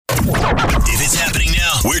If it's happening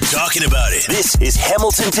now, we're talking about it. This is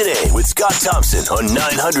Hamilton Today with Scott Thompson on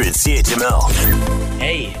 900 CHML.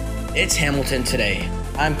 Hey, it's Hamilton Today.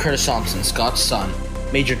 I'm Curtis Thompson, Scott's son.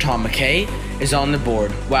 Major Tom McKay is on the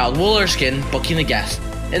board, while Will Erskine booking the guest.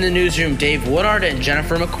 In the newsroom, Dave Woodard and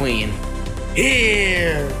Jennifer McQueen.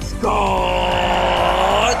 Here's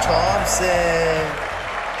Scott Thompson.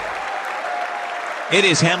 It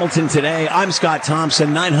is Hamilton Today. I'm Scott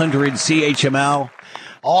Thompson, 900 CHML.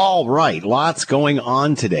 All right, lots going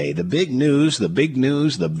on today. The big news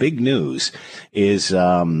is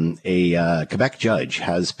a Quebec judge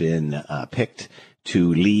has been picked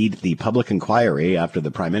to lead the public inquiry after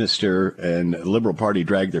the Prime Minister and the Liberal Party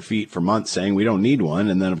dragged their feet for months saying we don't need one.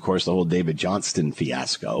 And then, of course, the whole David Johnston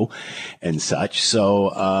fiasco and such.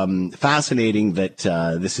 So fascinating that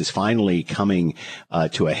this is finally coming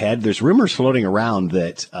to a head. There's rumors floating around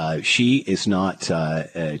that she is not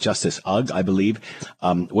Justice Ugg, I believe,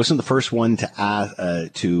 wasn't the first one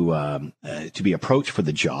to be approached for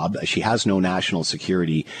the job. She has no national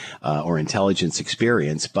security or intelligence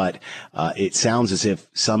experience, but it sounds as if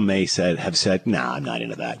some may have said, nah, I'm not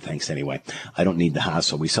into that. Thanks anyway. I don't need the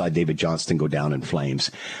hassle. We saw David Johnston go down in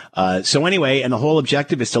flames. So anyway, and the whole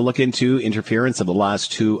objective is to look into interference of the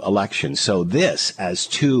last two elections. So this, as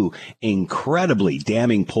two incredibly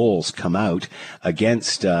damning polls come out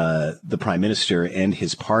against the Prime Minister and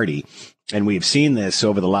his party, and we've seen this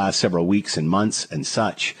over the last several weeks and months and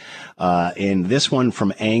such. In this one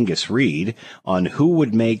from Angus Reid on who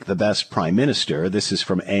would make the best prime minister. This is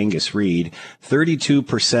from Angus Reid.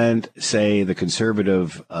 32% say the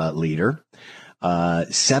Conservative leader.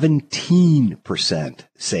 17%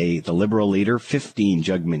 say the Liberal leader, 15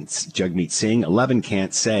 Jagmeet Singh, 11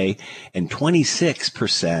 can't say, and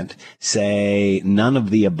 26% say none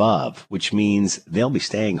of the above, which means they'll be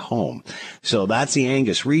staying home. So that's the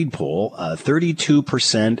Angus Reid poll.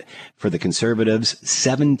 32% for the Conservatives,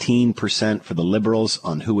 17% for the Liberals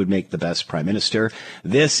on who would make the best prime minister.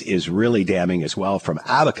 This is really damning as well from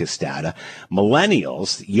Abacus data.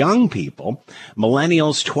 Millennials, young people,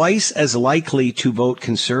 millennials twice as likely to vote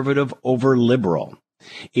Conservative over Liberal.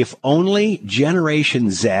 If only Generation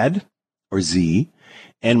Z or Z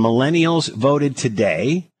and millennials voted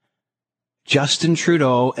today, Justin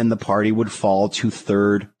Trudeau and the party would fall to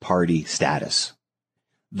third party status.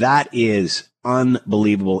 That is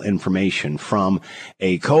unbelievable information from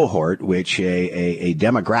a cohort, which a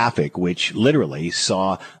demographic, which literally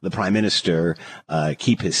saw the Prime Minister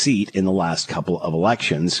keep his seat in the last couple of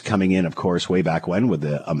elections, coming in, of course, way back when with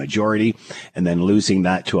a majority, and then losing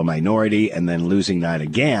that to a minority, and then losing that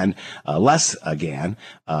again,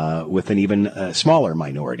 with an even smaller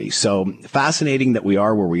minority. So fascinating that we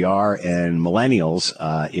are where we are, and millennials,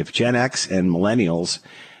 if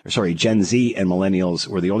Gen Z and millennials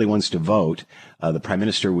were the only ones to vote, the Prime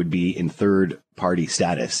Minister would be in third party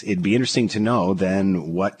status. It'd be interesting to know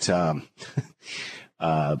then what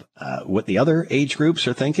the other age groups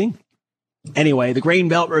are thinking. Anyway, the Grain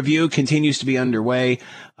Belt Review continues to be underway.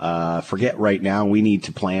 Forget right now. We need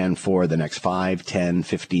to plan for the next 5, 10,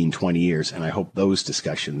 15, 20 years, and I hope those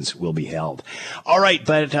discussions will be held. All right,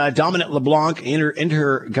 but Dominic LeBlanc,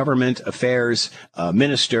 Intergovernment Affairs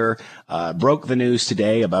Minister, broke the news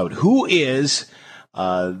today about who is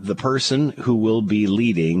the person who will be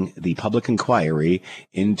leading the public inquiry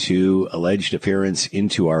into alleged interference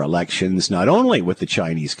into our elections, not only with the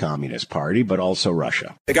Chinese Communist Party, but also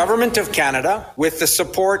Russia. The Government of Canada, with the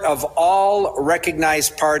support of all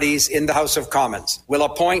recognized parties in the House of Commons, will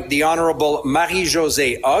appoint the Honourable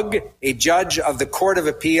Marie-Josée Hogg, a judge of the Court of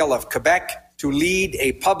Appeal of Quebec, to lead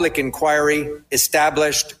a public inquiry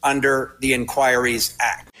established under the Inquiries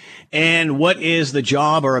Act. And what is the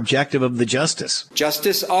job or objective of the justice?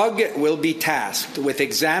 Justice Hogg will be tasked with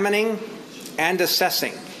examining and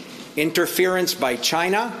assessing interference by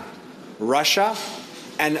China, Russia,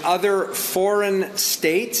 and other foreign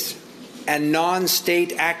states and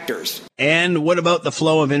non-state actors. And what about the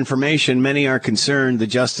flow of information? Many are concerned the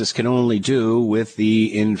justice can only do with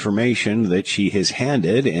the information that she has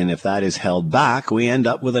handed, and if that is held back, we end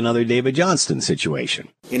up with another David Johnston situation.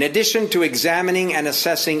 In addition to examining and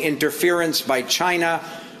assessing interference by China,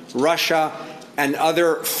 Russia, and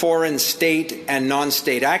other foreign state and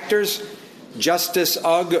non-state actors, Justice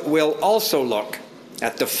Hogg will also look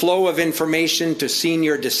at the flow of information to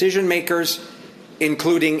senior decision makers,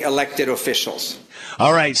 including elected officials.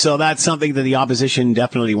 All right, so that's something that the opposition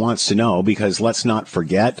definitely wants to know, because let's not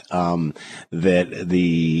forget that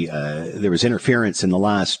there was interference in the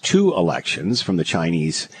last two elections from the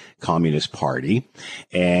Chinese Communist Party,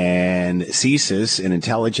 and CSIS and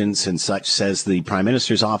intelligence and such says the Prime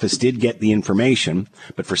Minister's office did get the information,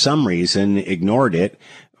 but for some reason ignored it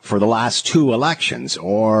for the last two elections,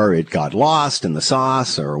 or it got lost in the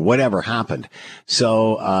sauce, or whatever happened.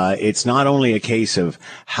 So it's not only a case of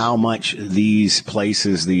how much these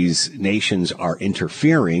places, these nations are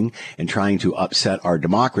interfering and trying to upset our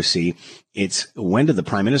democracy. It's when did the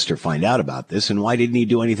prime minister find out about this, and why didn't he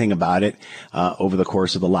do anything about it over the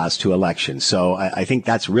course of the last two elections? So I think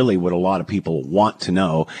that's really what a lot of people want to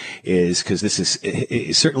know, is because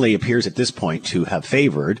it certainly appears at this point to have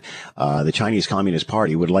favored the Chinese Communist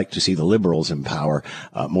Party would like to see the Liberals in power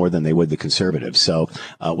more than they would the Conservatives. So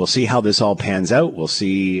we'll see how this all pans out. We'll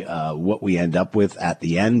see what we end up with at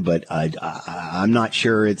the end, but I'm not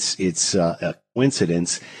sure it's a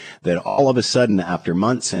coincidence that all of a sudden, after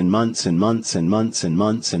months and months and months and months and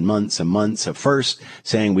months and months and months of first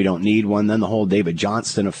saying we don't need one, then the whole David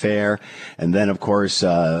Johnston affair, and then of course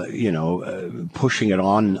pushing it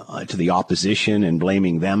on to the opposition and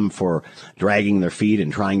blaming them for dragging their feet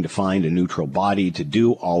and trying to find a neutral body to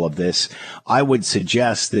do all of this. I would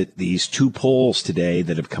suggest that these two polls today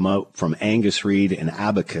that have come out from Angus Reid and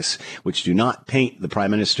Abacus, which do not paint the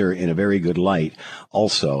Prime Minister in a very good light,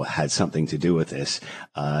 also had something to do with this,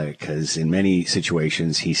 because in many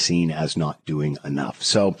situations he's seen as not doing enough.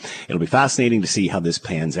 So it'll be fascinating to see how this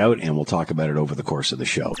pans out, and we'll talk about it over the course of the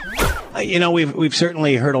show. We've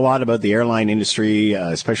certainly heard a lot about the airline industry,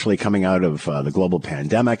 especially coming out of the global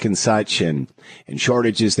pandemic and such, and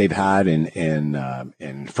shortages they've had,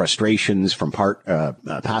 and frustrations from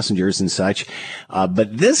passengers and such.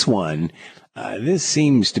 But this one. This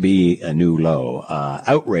seems to be a new low.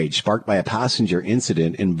 Outrage sparked by a passenger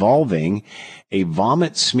incident involving a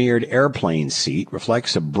vomit-smeared airplane seat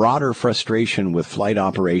reflects a broader frustration with flight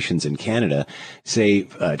operations in Canada, say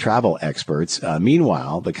travel experts.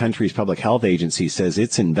 Meanwhile, the country's public health agency says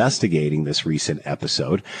it's investigating this recent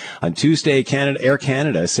episode. On Tuesday, Air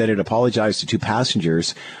Canada said it apologized to two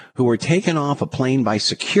passengers who were taken off a plane by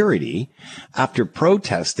security after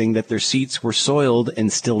protesting that their seats were soiled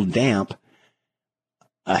and still damp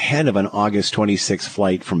ahead of an August 26th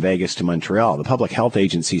flight from Vegas to Montreal. The Public Health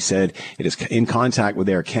Agency said it is in contact with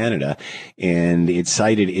Air Canada, and it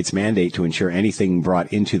cited its mandate to ensure anything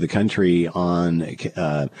brought into the country on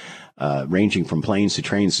ranging from planes to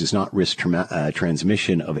trains does not risk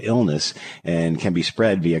transmission of illness and can be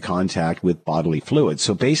spread via contact with bodily fluids.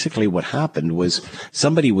 So basically what happened was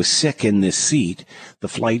somebody was sick in this seat the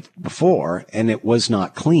flight before, and it was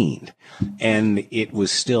not cleaned, and it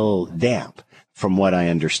was still damp, from what I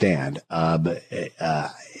understand.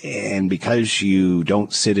 And because you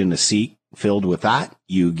don't sit in a seat filled with that,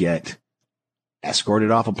 you get escorted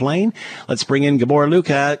off a plane. Let's bring in Gabor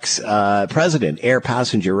Lukacs, President, Air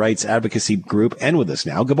Passenger Rights Advocacy Group, and with us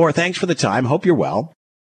now. Gabor, thanks for the time. Hope you're well.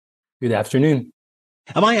 Good afternoon.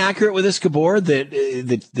 Am I accurate with this, Gabor,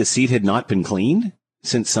 that the seat had not been cleaned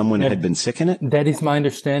since someone had been sick in it? That is my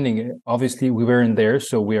understanding. Obviously, we weren't there,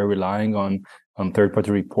 so we are relying on third-party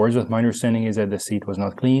reports. But my understanding is that the seat was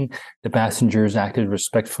not clean. The passengers acted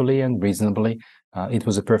respectfully and reasonably. It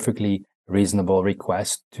was a perfectly reasonable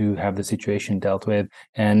request to have the situation dealt with,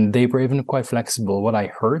 and they were even quite flexible. What I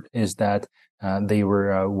heard is that they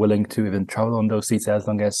were willing to even travel on those seats as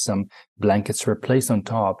long as some blankets were placed on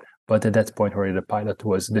top. But at that point, already the pilot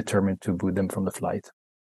was determined to boot them from the flight.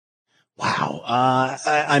 Wow.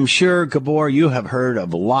 I'm sure, Gabor, you have heard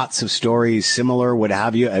of lots of stories similar, what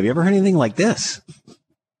have you. Have you ever heard anything like this?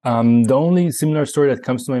 The only similar story that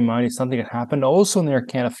comes to my mind is something that happened also on the Air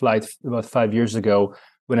Canada flight about 5 years ago,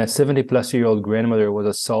 when a 70-plus-year-old grandmother was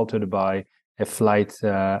assaulted by a flight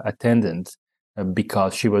attendant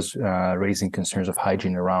because she was raising concerns of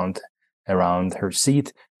hygiene around her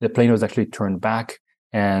seat. The plane was actually turned back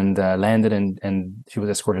and landed, and she was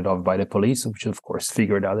escorted off by the police, which of course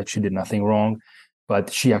figured out that she did nothing wrong.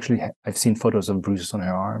 But she actually, I've seen photos of bruises on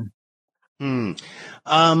her arm. To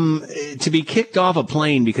be kicked off a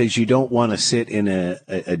plane because you don't want to sit in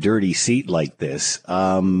a dirty seat like this,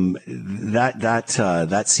 that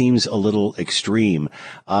seems a little extreme.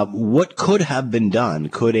 What could have been done?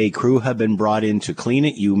 Could a crew have been brought in to clean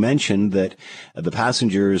it? You mentioned that the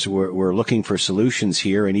passengers were looking for solutions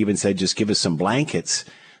here, and even said, just give us some blankets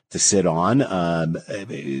to sit on.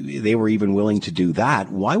 They were even willing to do that.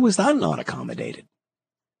 Why was that not accommodated?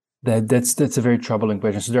 That's a very troubling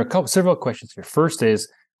question. So there are several questions here. First is,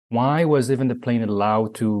 why was even the plane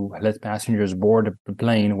allowed to let passengers board the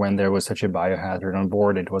plane when there was such a biohazard on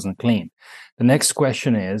board? It wasn't clean. The next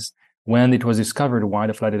question is, when it was discovered, why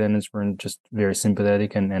the flight attendants weren't just very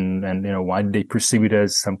sympathetic and why did they perceive it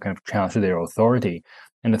as some kind of challenge to their authority?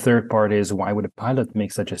 And the third part is, why would a pilot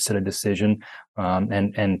make such a silly decision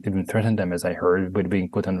and even threaten them, as I heard, with being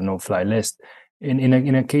put on the no-fly list?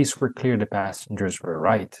 In a case where clear the passengers were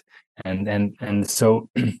right, And so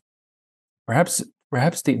perhaps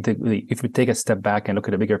if we take a step back and look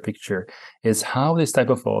at the bigger picture, is how this type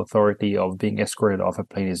of authority of being escorted off a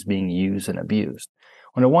plane is being used and abused.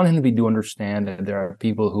 On the one hand, we do understand that there are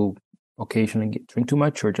people who occasionally drink too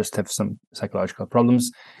much or just have some psychological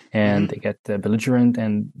problems, and they get belligerent,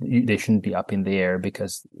 and they shouldn't be up in the air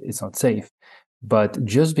because it's not safe. But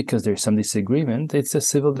just because there's some disagreement, it's a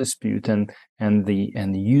civil dispute, and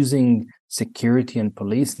using security and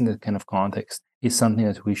police in that kind of context is something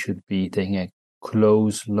that we should be taking a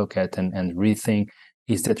close look at and rethink.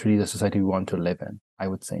 Is that really the society we want to live in? I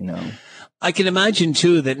would say no. I can imagine,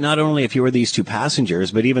 too, that not only if you were these two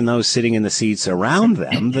passengers, but even those sitting in the seats around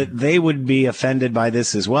them, that they would be offended by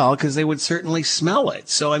this as well, because they would certainly smell it.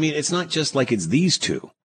 So, I mean, it's not just like it's these two.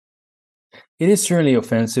 It is certainly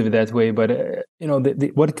offensive that way, but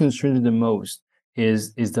what concerns me the most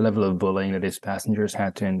is the level of bullying that these passengers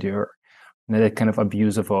had to endure, and that kind of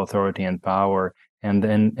abuse of authority and power, and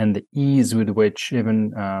the ease with which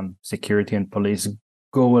even security and police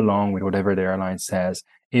go along with whatever the airline says,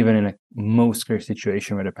 even in a most clear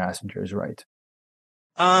situation where the passenger is right.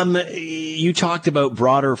 You talked about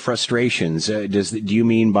broader frustrations. Do you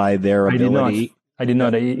mean by their ability? I did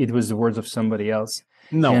not. It was the words of somebody else.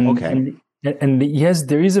 No. Okay. And yes,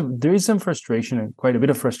 there is some frustration, and quite a bit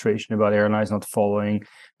of frustration, about airlines not following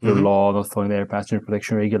the law, not following their passenger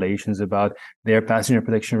protection regulations, about their passenger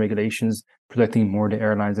protection regulations protecting more the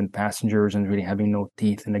airlines than passengers, and really having no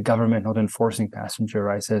teeth, and the government not enforcing passenger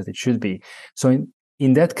rights as it should be. So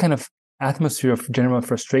in that kind of atmosphere of general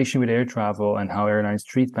frustration with air travel and how airlines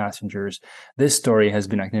treat passengers, this story has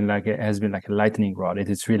been acting like a lightning rod.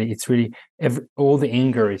 It's really all the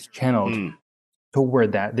anger is channeled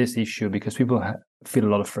toward this issue, because people feel a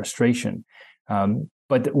lot of frustration.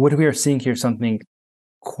 But what we are seeing here is something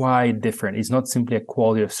quite different. It's not simply a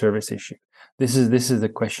quality of service issue. This is the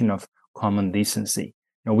question of common decency.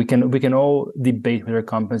 We can all debate whether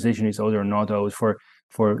compensation is owed or not owed for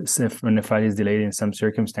when the flight is delayed in some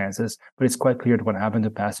circumstances, but it's quite clear that what happened to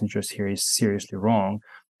passengers here is seriously wrong.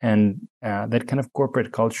 And that kind of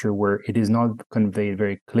corporate culture where it is not conveyed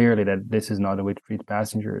very clearly that this is not the way to treat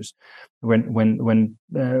passengers, when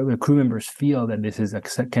the crew members feel that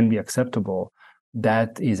this can be acceptable,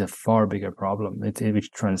 that is a far bigger problem,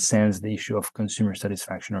 which transcends the issue of consumer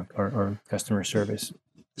satisfaction or customer service.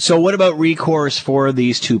 So what about recourse for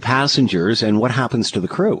these two passengers, and what happens to the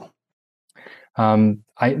crew?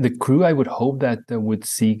 The crew, I would hope that would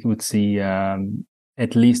see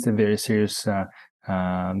at least a very serious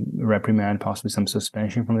reprimand, possibly some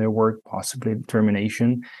suspension from their work, possibly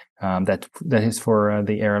termination. That is for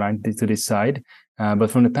the airline to decide. But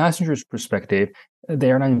from the passenger's perspective, the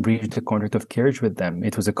airline breached the contract of carriage with them.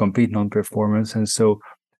 It was a complete non-performance, and so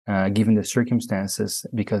given the circumstances,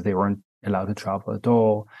 because they weren't allowed to travel at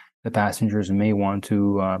all, the passengers may want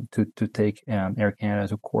to take Air Canada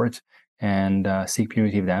to court and seek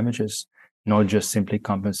punitive damages. Not just simply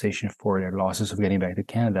compensation for their losses of getting back to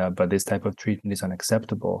Canada, but this type of treatment is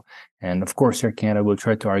unacceptable. And of course, Air Canada will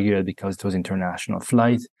try to argue that because it was international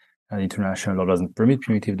flight, international law doesn't permit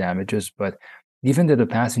punitive damages. But given that the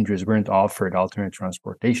passengers weren't offered alternate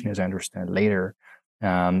transportation, as I understand later,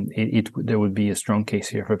 there would be a strong case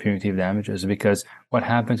here for punitive damages, because what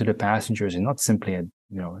happened to the passengers is not simply an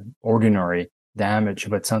ordinary damage,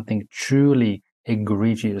 but something truly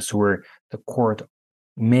egregious, where the court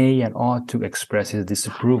may and ought to express his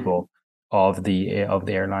disapproval of the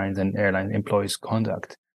airlines and airline employees'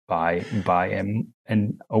 conduct by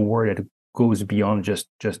an award that goes beyond just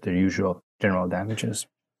the usual general damages.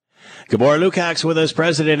 Gabor Lukács with us,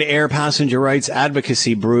 president of Air Passenger Rights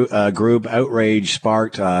Advocacy Group. Outrage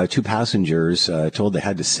sparked. Two passengers told they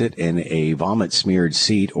had to sit in a vomit-smeared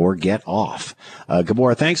seat or get off.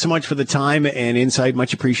 Gabor, thanks so much for the time and insight.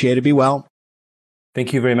 Much appreciated. Be well.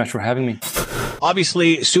 Thank you very much for having me.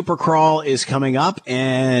 Obviously, Supercrawl is coming up,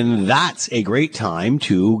 and that's a great time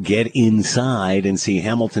to get inside and see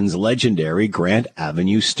Hamilton's legendary Grant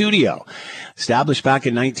Avenue studio. Established back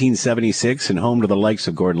in 1976 and home to the likes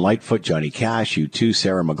of Gordon Lightfoot, Johnny Cash, U2,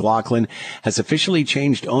 Sarah McLachlan, has officially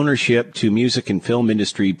changed ownership to music and film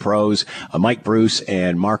industry pros Mike Bruce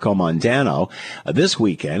and Marco Mondano. This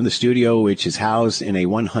weekend, the studio, which is housed in a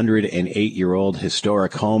 108-year-old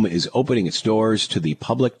historic home, is opening its doors to the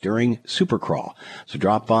public during Supercrawl. So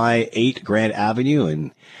drop by 8 Grant Avenue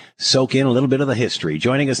and soak in a little bit of the history.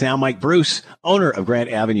 Joining us now, Mike Bruce, owner of Grant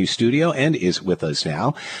Avenue Studio, and is with us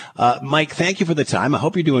now. Mike, thank you for the time. I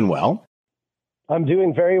hope you're doing well. I'm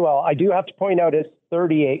doing very well. I do have to point out,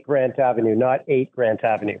 38 Grant Avenue, not 8 Grant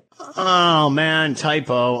Avenue. Oh, man,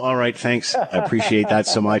 typo. All right, thanks. I appreciate that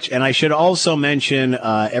so much. And I should also mention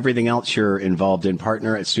everything else you're involved in.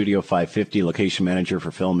 Partner at Studio 550, location manager for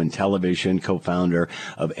film and television, co-founder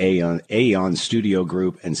of Aeon Studio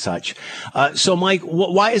Group and such. So, Mike,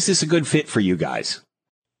 why is this a good fit for you guys?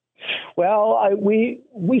 Well, we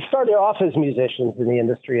started off as musicians in the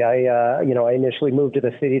industry. I initially moved to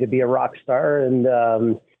the city to be a rock star,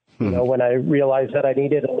 and when I realized that I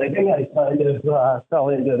needed a living, I kind of fell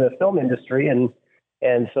into the film industry, and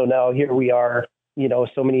so now here we are,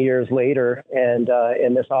 so many years later, and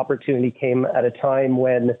this opportunity came at a time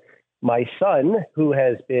when my son, who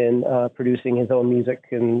has been producing his own music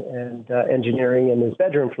and engineering in his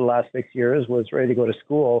bedroom for the last 6 years, was ready to go to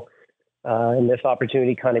school. And this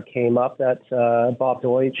opportunity kind of came up that Bob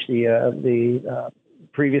Deutsch, the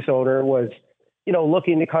previous owner, was,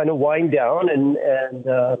 looking to kind of wind down and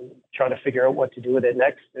trying to figure out what to do with it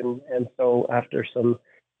next. And so after some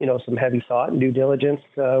heavy thought and due diligence,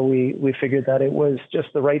 we figured that it was just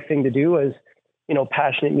the right thing to do as,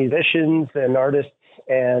 passionate musicians and artists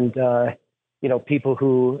and, people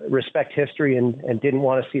who respect history and didn't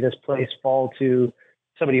want to see this place fall to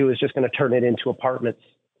somebody who was just going to turn it into apartments.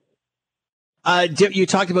 You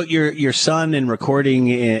talked about your son and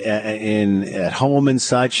recording at home and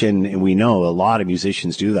such, and we know a lot of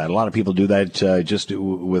musicians do that. A lot of people do that just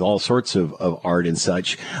with all sorts of art and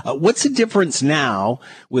such. What's the difference now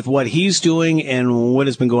with what he's doing and what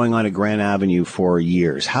has been going on at Grand Avenue for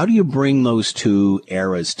years? How do you bring those two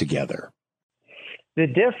eras together? The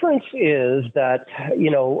difference is that,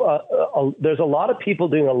 there's a lot of people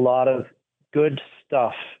doing a lot of good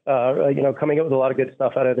stuff, coming up with a lot of good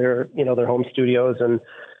stuff out of their home studios and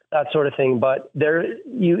that sort of thing. But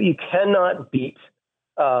you cannot beat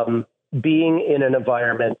being in an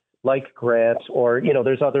environment like Grant, or,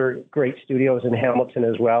 there's other great studios in Hamilton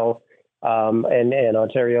as well, and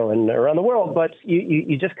Ontario and around the world. But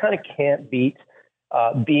you just kind of can't beat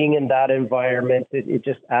being in that environment. It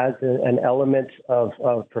just adds an element of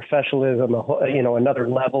professionalism, another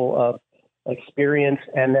level of experience.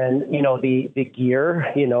 And then, the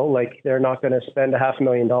gear, like they're not going to spend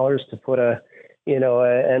 $500,000 to put a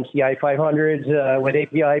MCI 500 with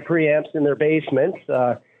API preamps in their basement.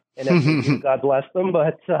 And God bless them,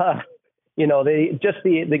 but they just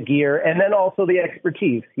the gear, and then also the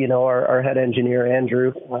expertise. Our head engineer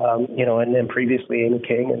Andrew, and then previously Amy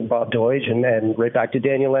King and Bob Deutsch, and right back to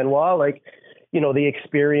Daniel Lanois, the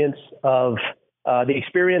experience of the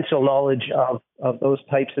experiential knowledge of those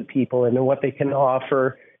types of people and then what they can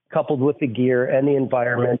offer, coupled with the gear and the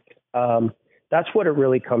environment. That's what it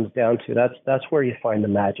really comes down to. That's where you find the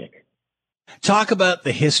magic. Talk about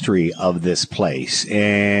the history of this place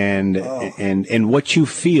and what you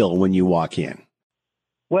feel when you walk in.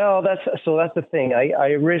 Well, that's the thing.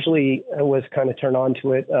 I originally was kind of turned on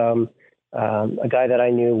to it. A guy that I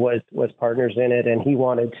knew was partners in it, and he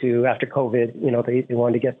wanted to, after COVID, they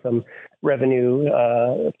wanted to get some revenue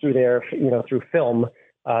through there, through film.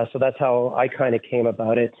 So that's how I kind of came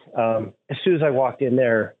about it. As soon as I walked in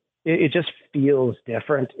there, it just feels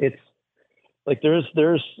different. It's like there's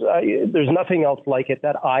nothing else like it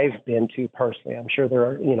that I've been to personally. I'm sure there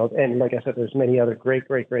are, and like I said, there's many other great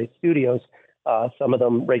studios. Some of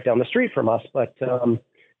them right down the street from us, but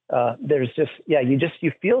there's just,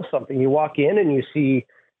 you feel something. You walk in and you see,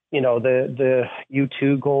 the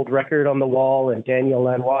U2 gold record on the wall and Daniel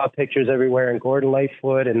Lanois pictures everywhere and Gordon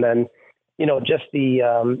Lightfoot. And then, just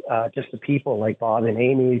the people like Bob and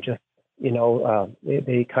Amy, just,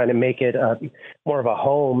 they kind of make it more of a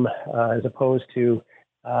home as opposed to,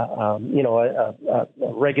 a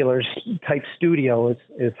regular type studio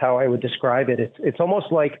is how I would describe it. It's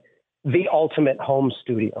almost like the ultimate home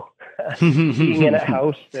studio, being in a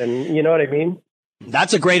house, and you know what I mean?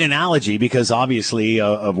 That's a great analogy because obviously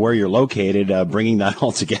of where you're located, bringing that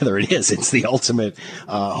all together, it's the ultimate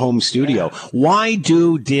home studio. Yeah. Why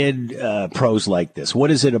did pros like this?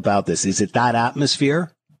 What is it about this? Is it that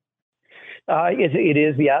atmosphere? It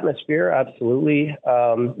is the atmosphere, absolutely.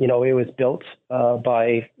 It was built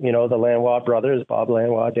by, the Lanois brothers, Bob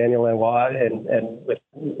Lanois, Daniel Lanois, and with,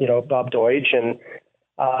 Bob Deutsch. And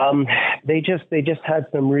they just had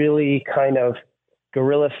some really kind of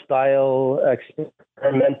guerrilla style,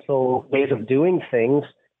 experimental ways of doing things.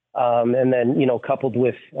 And then, coupled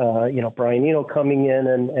with, Brian Eno coming in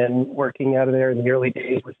and working out of there in the early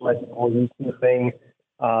days, which led to the whole YouTube thing.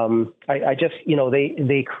 I just,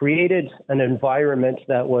 they created an environment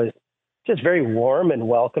that was just very warm and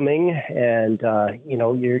welcoming. And,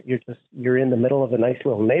 you're in the middle of a nice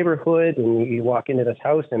little neighborhood, and you walk into this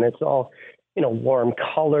house and it's all, warm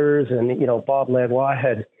colors. And, Bob Lanois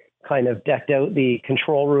had, kind of decked out the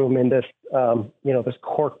control room in this, this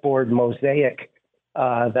corkboard mosaic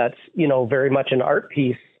that's, very much an art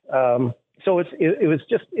piece. So it was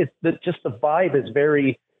just the vibe is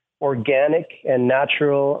very organic and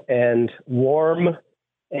natural and warm,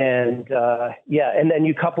 and and then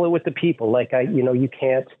you couple it with the people. Like you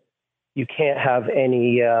can't have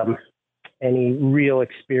any real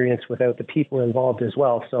experience without the people involved as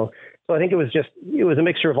well. So I think it was a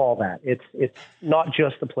mixture of all that. It's not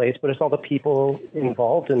just the place, but it's all the people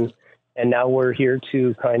involved, and now we're here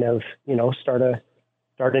to kind of start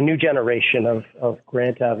a new generation of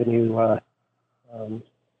Grant Avenue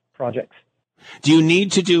projects. Do you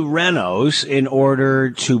need to do renos in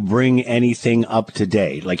order to bring anything up to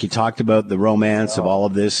date? Like you talked about the romance of all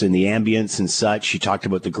of this and the ambience and such. You talked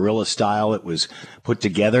about the guerrilla style it was put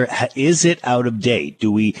together. Is it out of date?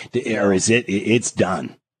 Or is it's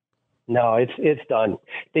done? No, it's done.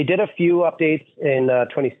 They did a few updates in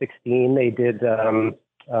 2016. They did.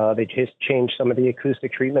 They just changed some of the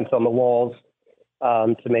acoustic treatments on the walls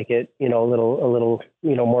to make it, a little,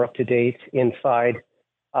 more up to date inside.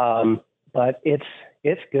 But it's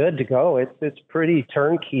good to go. It's pretty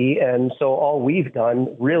turnkey. And so all we've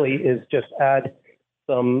done really is just add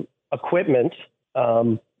some equipment.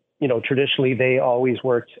 Traditionally they always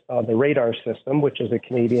worked on the radar system, which is a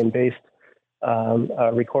Canadian-based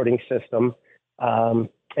recording system, and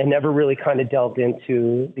never really kind of delved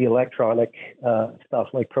into the electronic stuff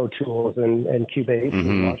like Pro Tools and Cubase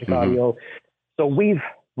and Logic Audio. So we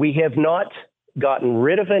have not gotten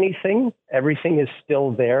rid of anything. Everything is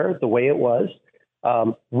still there the way it was.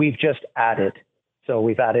 We've just added. So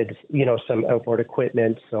we've added, some outboard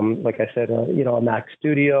equipment, some, like I said, a Mac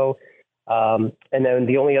Studio. And then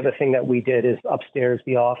the only other thing that we did is upstairs,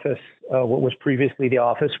 the office, what was previously the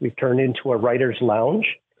office, we've turned into a writer's lounge.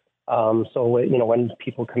 So, when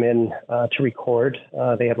people come in to record,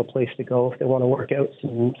 they have a place to go if they want to work out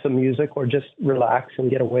some music or just relax and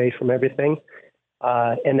get away from everything.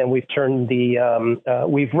 And then we've turned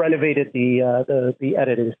we've renovated the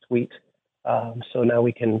editing suite. So now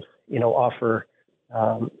we can, offer,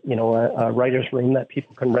 a writer's room that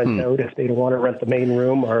people can rent out if they don't want to rent the main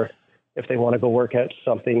room, or if they want to go work out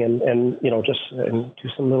something and just do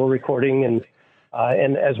some little recording and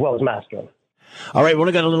as well as mastering. All right, we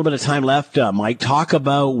only got a little bit of time left, Mike. Talk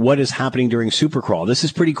about what is happening during Supercrawl. This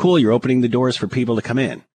is pretty cool. You're opening the doors for people to come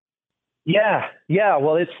in. Yeah.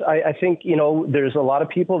 Well, I think, there's a lot of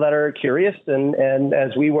people that are curious and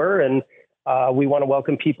as we were, and we want to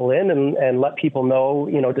welcome people in and let people know,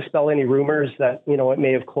 dispel any rumors that, it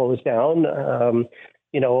may have closed down,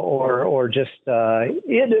 or just,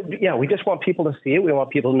 we just want people to see it. We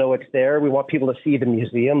want people to know it's there. We want people to see the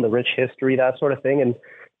museum, the rich history, that sort of thing.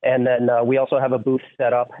 And then we also have a booth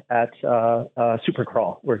set up at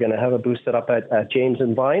Supercrawl. We're going to have a booth set up at James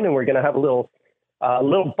and Vine, and we're going to have a little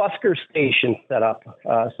busker station set up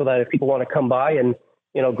so that if people want to come by and,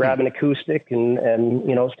 grab an acoustic and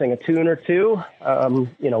sing a tune or two,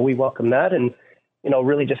 we welcome that. And,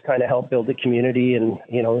 really just kind of help build the community and,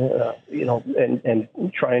 and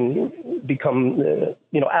try and become,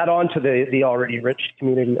 add on to the already rich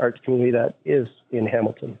arts community that is in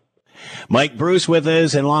Hamilton. Mike Bruce with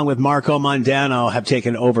us, and along with Marco Mondano, have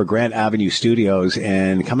taken over Grant Avenue Studios.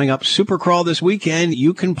 And coming up, Supercrawl this weekend,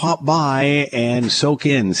 you can pop by and soak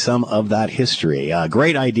in some of that history.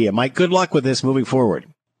 Great idea. Mike, good luck with this moving forward.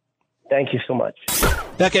 Thank you so much.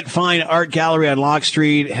 Beckett Fine Art Gallery on Locke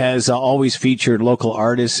Street has always featured local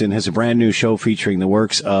artists and has a brand new show featuring the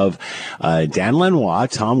works of Dan Lenoir,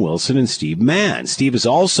 Tom Wilson, and Steve Mann. Steve is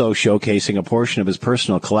also showcasing a portion of his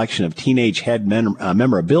personal collection of Teenage Head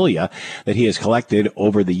memorabilia that he has collected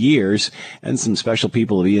over the years, and some special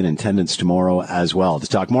people will be in attendance tomorrow as well. To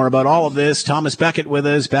talk more about all of this, Thomas Beckett with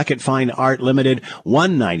us, Beckett Fine Art Limited,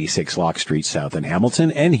 196 Locke Street South in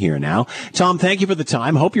Hamilton, and here now. Tom, thank you for the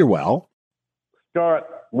time. Hope you're well. Scott,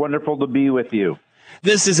 wonderful to be with you.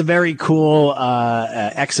 This is a very cool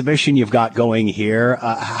exhibition you've got going here.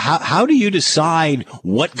 How do you decide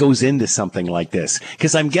what goes into something like this?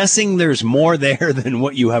 Because I'm guessing there's more there than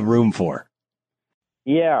what you have room for.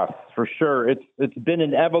 Yeah, for sure. It's been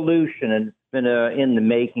an evolution, and it's been in the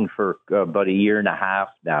making for about a year and a half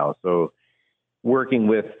now. So working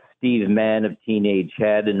with Steve Mann of Teenage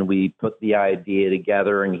Head, and we put the idea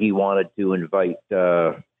together, and he wanted to invite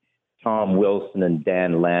Tom Wilson and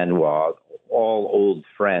Dan Lanois, all old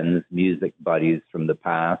friends, music buddies from the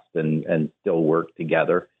past, and still work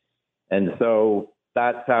together. And so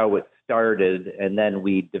that's how it started. And then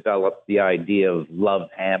we developed the idea of Love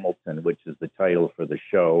Hamilton, which is the title for the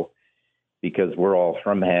show, because we're all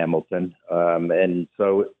from Hamilton. And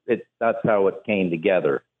so that's how it came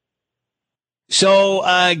together.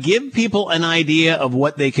 So give people an idea of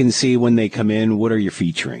what they can see when they come in. What are you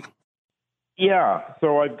featuring? Yeah,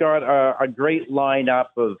 so I've got a great lineup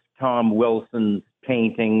of Tom Wilson's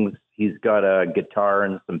paintings. He's got a guitar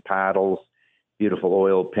and some paddles, beautiful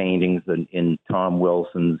oil paintings in Tom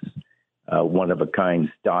Wilson's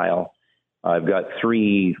one-of-a-kind style. I've got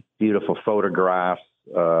 3 beautiful photographs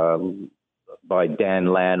by Dan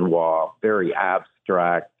Lanois, very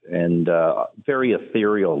abstract and very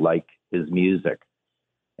ethereal, like his music.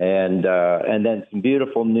 And then some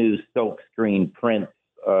beautiful new silkscreen prints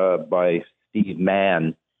by Steve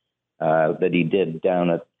Mann that he did down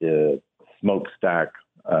at the smokestack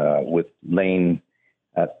with Lane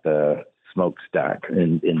at the smokestack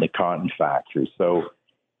in the cotton factory. So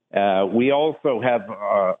we also have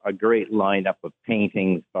a great lineup of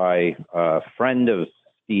paintings by a friend of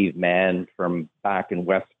Steve Mann from back in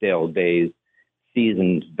Westdale days,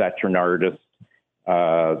 seasoned veteran artist,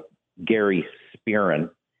 Gary Spearin,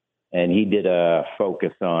 and he did a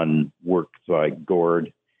focus on works by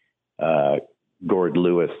Gord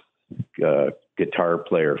Lewis, guitar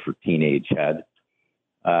player for Teenage Head.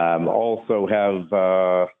 Also have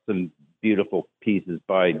some beautiful pieces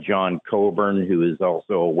by John Coburn, who is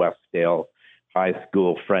also a Westdale High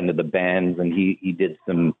School friend of the band, and he did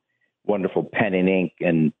some wonderful pen and ink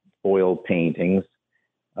and oil paintings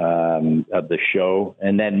of the show.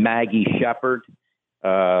 And then Maggie Shepard,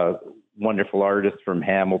 wonderful artist from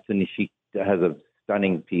Hamilton. She has a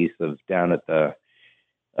stunning piece of down at the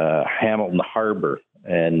Hamilton Harbor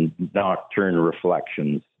and Nocturne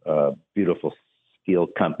Reflections, beautiful steel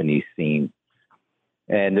company scene.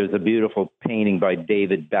 And there's a beautiful painting by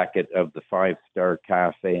David Beckett of the 5-Star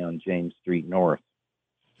Cafe on James Street North.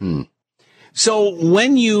 So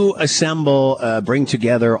when you assemble, bring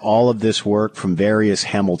together all of this work from various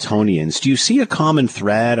Hamiltonians, do you see a common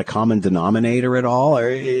thread, a common denominator at all? Or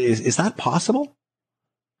is that possible?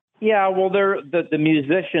 Yeah, well, the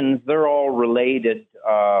musicians, they're all related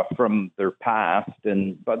from their past,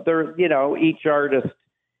 but they're, each artist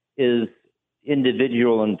is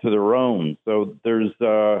individual and to their own. So there's,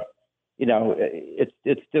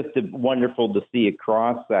 it's just wonderful to see a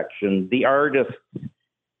cross section. The artists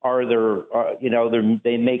are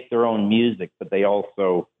they make their own music, but they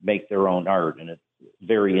also make their own art, and it's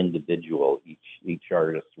very individual, each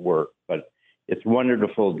artist's work. But it's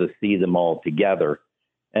wonderful to see them all together.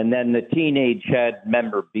 And then the Teenage Head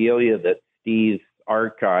memorabilia that Steve's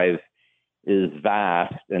archive is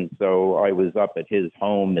vast. And so I was up at his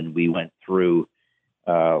home and we went through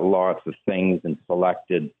lots of things and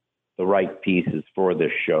selected the right pieces for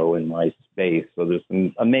this show in my space. So there's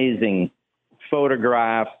some amazing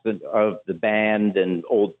photographs of the band and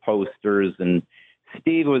old posters. And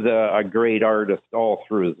Steve was a great artist all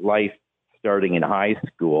through his life, starting in high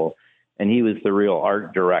school. And he was the real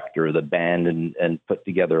art director of the band and put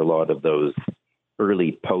together a lot of those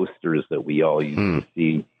early posters that we all used to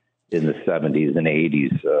see in the 70s and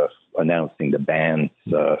 80s, announcing the band's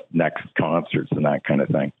next concerts and that kind of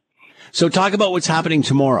thing. So talk about what's happening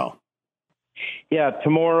tomorrow. Yeah,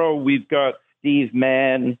 tomorrow we've got Steve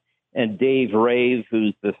Mann and Dave Rave,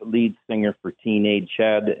 who's the lead singer for Teenage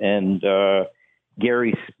Head, and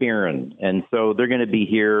Gary Spearin. And so they're going to be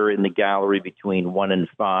here in the gallery between 1 and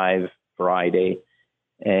 5 Friday,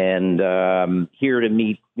 and here to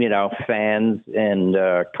meet, fans and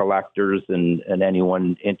collectors and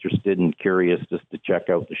anyone interested and curious just to check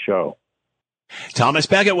out the show. Thomas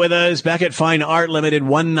Beckett with us. Beckett Fine Art Limited,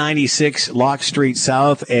 196 Locke Street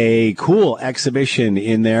South. A cool exhibition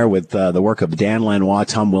in there with the work of Dan Lanois,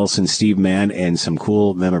 Tom Wilson, Steve Mann, and some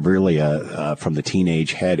cool memorabilia from the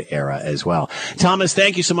Teenage Head era as well. Thomas,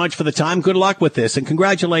 thank you so much for the time. Good luck with this, and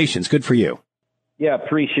congratulations. Good for you. Yeah,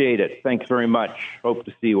 appreciate it. Thanks very much. Hope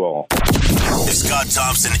to see you all. If Scott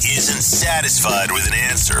Thompson isn't satisfied with an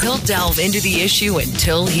answer, he'll delve into the issue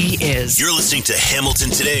until he is. You're listening to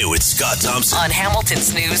Hamilton Today with Scott Thompson on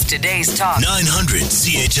Hamilton's News Today's Talk 900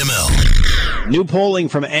 CHML. New polling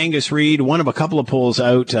from Angus Reid, one of a couple of polls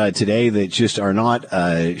out today that just are not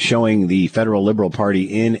showing the federal Liberal Party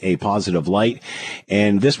in a positive light.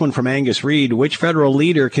 And this one from Angus Reid: which federal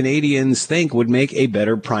leader Canadians think would make a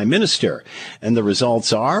better prime minister? And the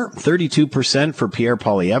results are 32% for Pierre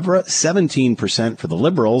Poilievre, 17% for the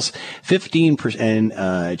Liberals,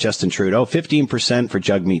 15% Justin Trudeau, 15% for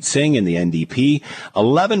Jagmeet Singh in the NDP,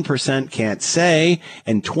 11% can't say,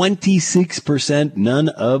 and 26% none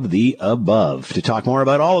of the above. To talk more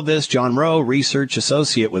about all of this, John Rowe, research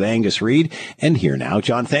associate with Angus Reid, and here now.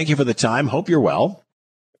 John, thank you for the time. Hope you're well.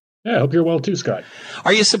 Yeah, I hope you're well too, Scott.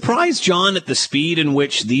 Are you surprised, John, at the speed in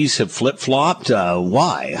which these have flip-flopped?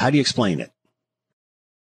 Why? How do you explain it?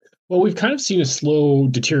 Well, we've kind of seen a slow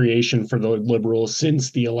deterioration for the Liberals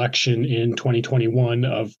since the election in 2021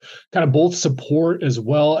 of kind of both support as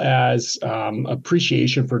well as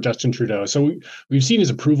appreciation for Justin Trudeau. So we've seen his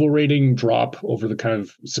approval rating drop over the kind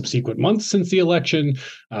of subsequent months since the election.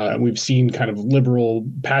 We've seen kind of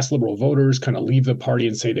past Liberal voters kind of leave the party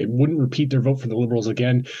and say they wouldn't repeat their vote for the Liberals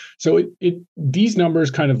again. So these numbers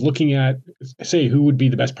kind of looking at, say, who would be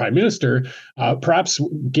the best prime minister, perhaps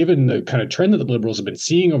given the kind of trend that the Liberals have been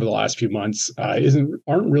seeing over the last few months,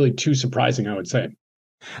 aren't really too surprising, I would say.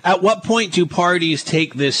 At what point do parties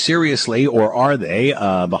take this seriously, or are they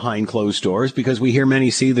behind closed doors? Because we hear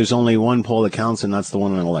many see there's only one poll that counts, and that's the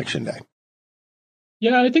one on election day.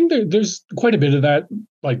 Yeah, I think there's quite a bit of that,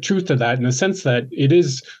 like truth to that, in the sense that it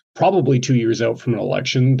is probably 2 years out from an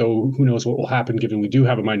election, though who knows what will happen given we do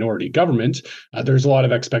have a minority government. There's a lot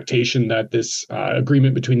of expectation that this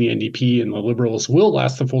agreement between the NDP and the Liberals will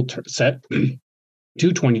last the full set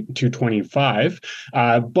to 2025.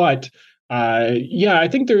 Yeah, I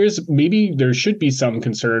think there should be some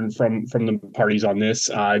concern from the parties on this.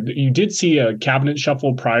 You did see a cabinet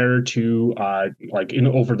shuffle prior to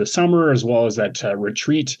over the summer, as well as that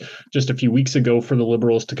retreat just a few weeks ago for the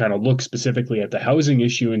Liberals to kind of look specifically at the housing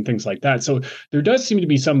issue and things like that. So there does seem to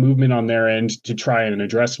be some movement on their end to try and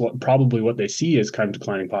address what they see as kind of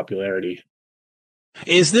declining popularity.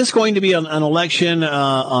 Is this going to be an election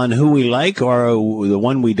on who we like or the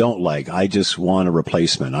one we don't like? I just want a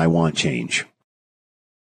replacement. I want change.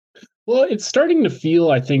 Well, it's starting to feel,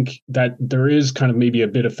 I think, that there is kind of maybe a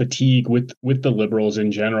bit of fatigue with the Liberals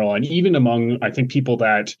in general, and even among, I think, people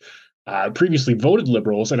that previously voted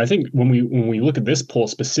Liberals. And I think when we look at this poll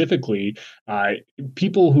specifically,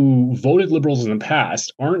 people who voted Liberals in the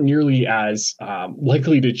past aren't nearly as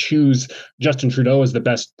likely to choose Justin Trudeau as the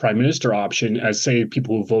best prime minister option as, say,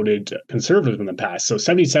 people who voted Conservative in the past. So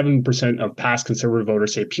 77% of past Conservative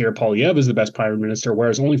voters say Pierre Poilievre is the best prime minister,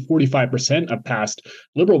 whereas only 45% of past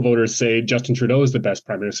Liberal voters say Justin Trudeau is the best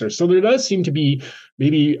prime minister. So there does seem to be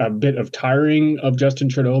maybe a bit of tiring of Justin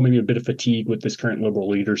Trudeau, maybe a bit of fatigue with this current Liberal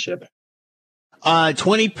leadership.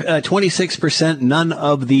 26%, none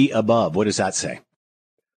of the above. What does that say?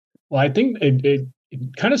 Well, I think it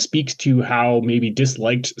kind of speaks to how maybe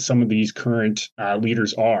disliked some of these current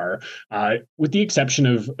leaders are, with the exception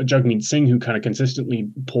of Jagmeet Singh, who kind of consistently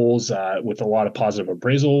polls with a lot of positive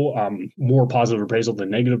appraisal, more positive appraisal than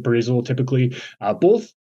negative appraisal typically.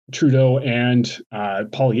 Both Trudeau and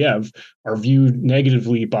Poilievre are viewed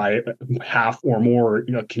negatively by half or more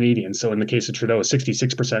Canadians. So in the case of Trudeau,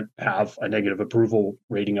 66% have a negative approval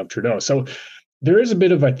rating of Trudeau. So there is a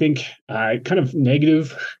bit of, I think, kind of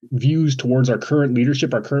negative views towards our current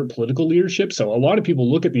leadership, our current political leadership. So a lot of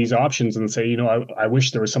people look at these options and say, I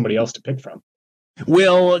wish there was somebody else to pick from.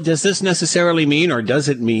 Does this necessarily mean, or does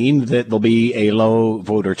it mean that there'll be a low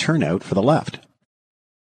voter turnout for the left?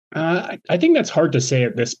 I think that's hard to say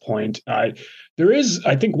at this point. There is,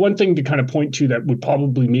 I think, one thing to kind of point to that would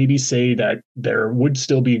probably maybe say that there would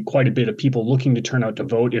still be quite a bit of people looking to turn out to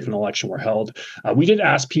vote if an election were held. We did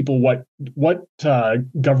ask people what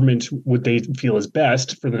government would they feel is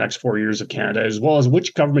best for the next 4 years of Canada, as well as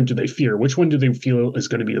which government do they fear? Which one do they feel is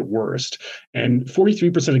going to be the worst? And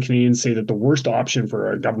 43% of Canadians say that the worst option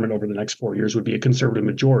for a government over the next 4 years would be a Conservative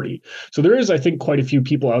majority. So there is, I think, quite a few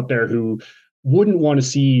people out there who wouldn't want to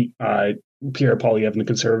see Pierre Poilievre and the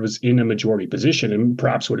Conservatives in a majority position, and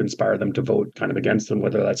perhaps would inspire them to vote kind of against them,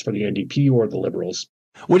 whether that's for the NDP or the Liberals.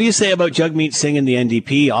 What do you say about Jagmeet Singh and the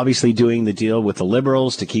NDP obviously doing the deal with the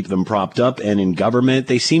Liberals to keep them propped up and in government?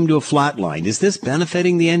 They seem to have flatlined. Is this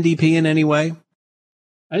benefiting the NDP in any way?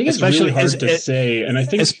 I think it's really hard to say. And I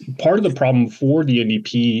think part of the problem for the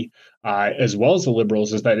NDP, as well as the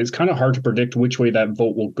Liberals, is that it's kind of hard to predict which way that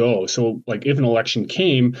vote will go. So, like, if an election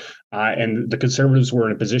came and the Conservatives were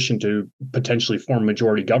in a position to potentially form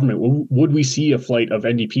majority government, would we see a flight of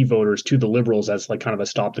NDP voters to the Liberals as like kind of a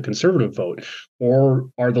stop the Conservative vote? Or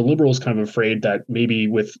are the Liberals kind of afraid that maybe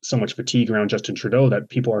with so much fatigue around Justin Trudeau that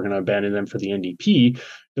people are going to abandon them for the NDP?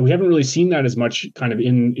 That we haven't really seen that as much kind of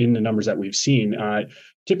in the numbers that we've seen.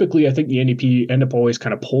 Typically, I think the NDP end up always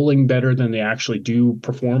kind of polling better than they actually do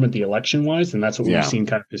perform at the election-wise, and that's what we've seen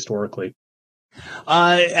kind of historically.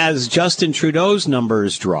 As Justin Trudeau's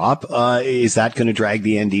numbers drop, is that going to drag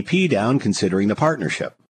the NDP down, considering the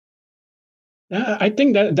partnership? I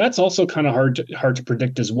think that's also kind of hard to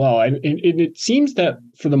predict as well. And it seems that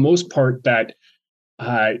for the most part that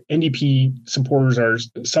NDP supporters are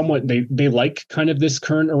somewhat, they like kind of this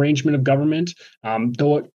current arrangement of government,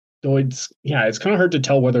 though it's kind of hard to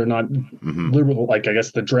tell whether or not Liberal, like I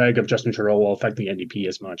guess the drag of Justin Trudeau will affect the NDP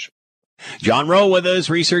as much. John Rowe with us,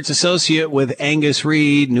 research associate with Angus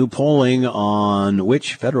Reid. New polling on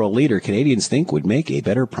which federal leader Canadians think would make a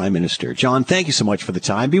better prime minister. John, thank you so much for the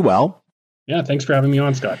time. Be well. Yeah, thanks for having me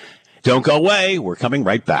on, Scott. Don't go away. We're coming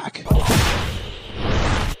right back.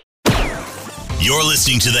 You're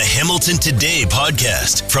listening to the Hamilton Today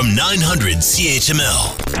podcast from 900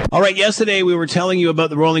 CHML. All right, yesterday we were telling you about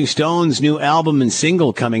the Rolling Stones' new album and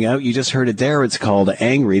single coming out. You just heard it there. It's called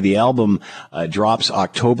Angry. The album drops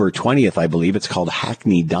October 20th, I believe. It's called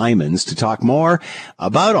Hackney Diamonds. To talk more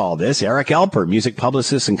about all this, Eric Alper, music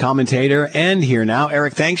publicist and commentator, and here now.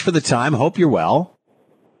 Eric, thanks for the time. Hope you're well.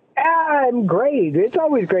 I'm great. It's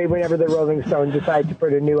always great whenever the Rolling Stones decide to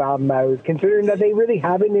put a new album out, considering that they really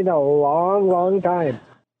haven't in a long, long time.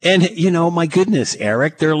 And, you know, my goodness,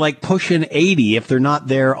 Eric, they're like pushing 80 if they're not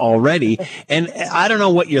there already. And I don't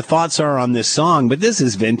know what your thoughts are on this song, but this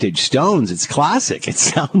is vintage Stones. It's classic. It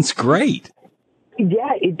sounds great.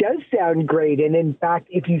 Yeah, it does sound great. And in fact,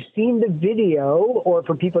 if you've seen the video, or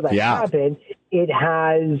for people that haven't, it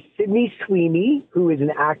has Sydney Sweeney, who is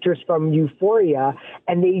an actress from Euphoria,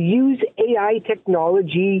 and they use AI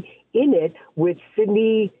technology in it with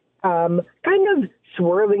Sydney kind of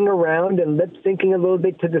swirling around and lip syncing a little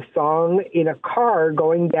bit to the song in a car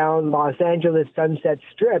going down Los Angeles Sunset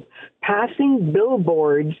Strip, passing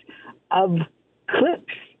billboards of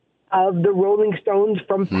clips of the Rolling Stones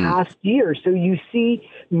from past years. So you see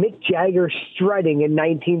Mick Jagger strutting in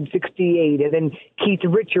 1968, and then Keith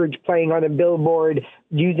Richards playing on a billboard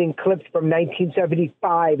using clips from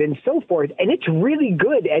 1975 and so forth. And it's really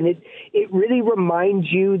good, and it really reminds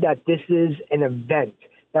you that this is an event,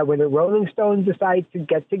 that when the Rolling Stones decide to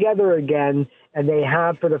get together again, and they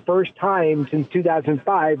have for the first time since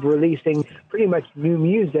 2005 releasing pretty much new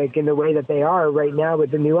music in the way that they are right now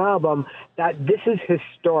with the new album, that this is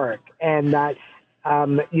historic, and that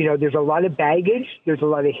there's a lot of baggage, there's a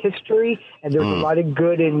lot of history, and there's a lot of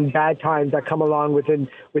good and bad times that come along with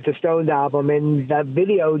the Stones album, and that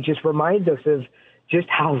video just reminds us of just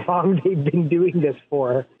how long they've been doing this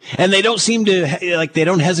for. And they don't seem to, they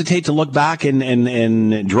don't hesitate to look back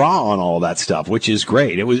and draw on all that stuff, which is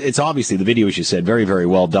great. It's obviously, the video, as you said, very, very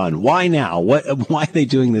well done. Why now? Why are they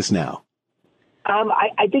doing this now?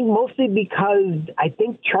 I think mostly because I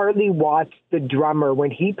think Charlie Watts, the drummer,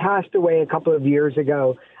 when he passed away a couple of years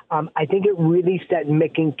ago, I think it really set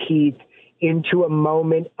Mick and Keith into a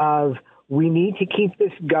moment of, we need to keep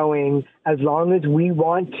this going as long as we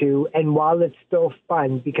want to, and while it's still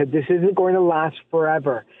fun, because this isn't going to last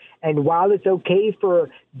forever. And while it's okay for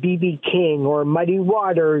B.B. King or Muddy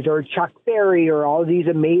Waters or Chuck Berry or all these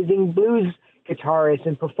amazing blues guitarists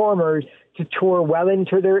and performers to tour well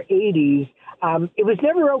into their 80s, it was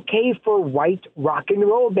never okay for white rock and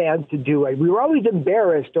roll bands to do it. We were always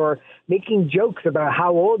embarrassed or making jokes about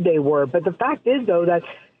how old they were. But the fact is, though, that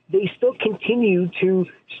they still continue to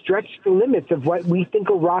stretch the limits of what we think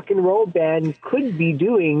a rock and roll band could be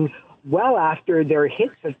doing well after their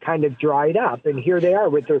hits have kind of dried up. And here they are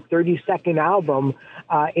with their 32nd album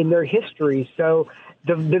in their history. So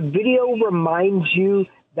the video reminds you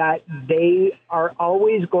that they are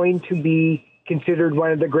always going to be considered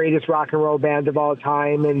one of the greatest rock and roll bands of all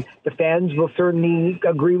time, and the fans will certainly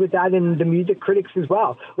agree with that, and the music critics as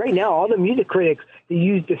well. Right now, all the music critics, they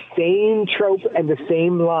use the same trope and the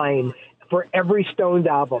same line for every Stones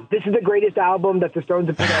album. This is the greatest album that the Stones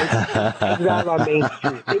have put out. It's out on Main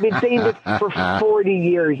Street. They've been saying this for 40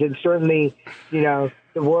 years, and certainly, the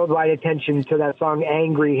worldwide attention to that song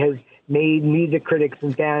Angry has made music critics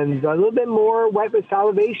and fans a little bit more wet with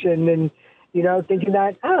salivation, and thinking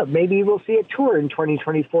that, maybe we'll see a tour in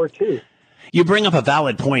 2024 too. You bring up a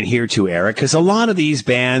valid point here too, Eric, because a lot of these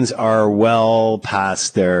bands are well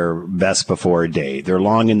past their best before date. They're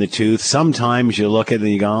long in the tooth. Sometimes you look at it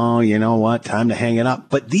and you go, oh, you know what, time to hang it up.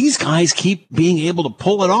 But these guys keep being able to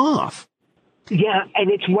pull it off. Yeah,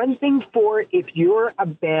 and it's one thing for if you're a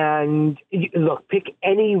band, look, pick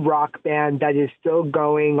any rock band that is still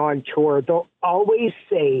going on tour. They'll always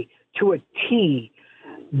say to a T,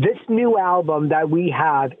 this new album that we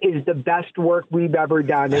have is the best work we've ever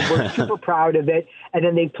done, and we're super proud of it. And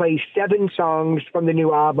then they play 7 songs from the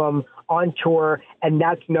new album on tour, and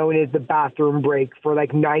that's known as the bathroom break for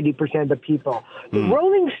like 90% of the people. The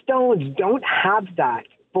Rolling Stones don't have that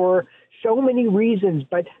for so many reasons,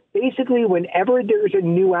 but basically whenever there's a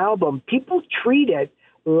new album, people treat it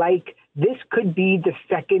like this could be the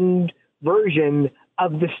second version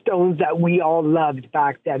of the Stones that we all loved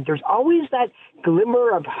back then. There's always that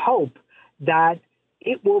glimmer of hope that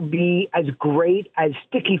it will be as great as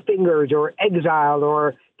Sticky Fingers or Exile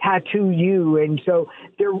or Tattoo You. And so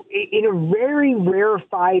they're in a very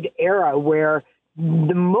rarefied era where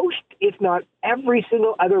the most, if not every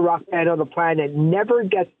single other rock band on the planet, never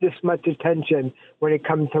gets this much attention when it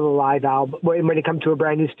comes to the live album, when it comes to a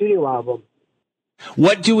brand new studio album.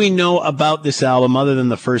 What do we know about this album other than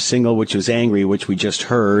the first single, which was Angry, which we just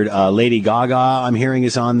heard? Lady Gaga, I'm hearing,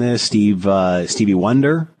 is on this. Stevie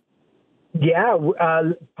Wonder. Yeah,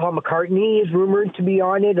 Paul McCartney is rumored to be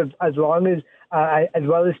on it, as well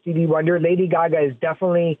as Stevie Wonder. Lady Gaga is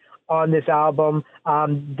definitely on this album.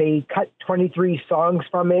 They cut 23 songs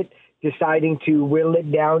from it, deciding to whittle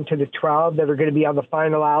it down to the 12 that are going to be on the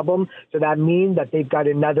final album. So that means that they've got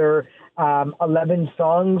another 11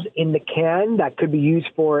 songs in the can that could be used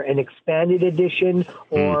for an expanded edition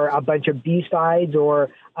or a bunch of B-sides or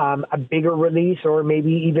a bigger release or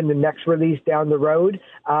maybe even the next release down the road.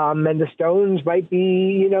 And the Stones might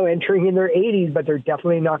be, entering in their 80s, but they're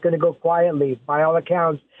definitely not going to go quietly. By all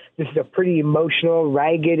accounts, this is a pretty emotional,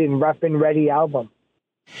 ragged, and rough and ready album.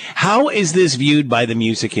 How is this viewed by the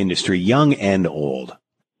music industry, young and old?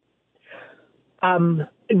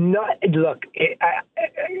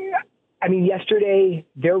 Yesterday,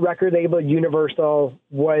 their record label, Universal,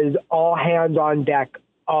 was all hands on deck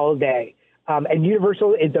all day. And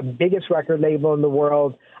Universal is the biggest record label in the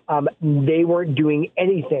world. They weren't doing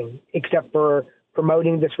anything except for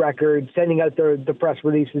promoting this record, sending out the press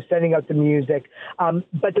releases, sending out the music.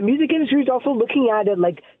 But the music industry is also looking at it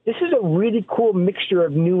like this is a really cool mixture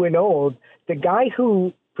of new and old. The guy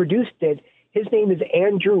who produced it, his name is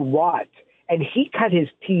Andrew Watt, and he cut his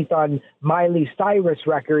teeth on Miley Cyrus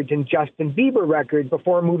records and Justin Bieber records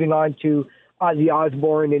before moving on to Ozzy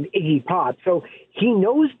Osbourne and Iggy Pop. So he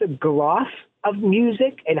knows the gloss of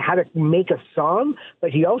music and how to make a song,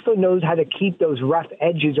 but he also knows how to keep those rough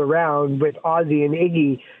edges around with Ozzy and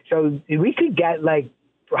Iggy. So we could get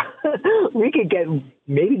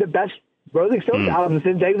maybe the best Rolling Stones album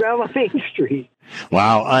since Exile on Main Street.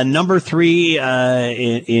 Wow. Number 3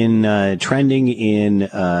 in trending in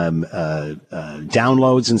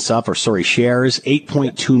downloads and stuff, shares,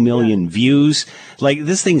 8.2 million views. Like,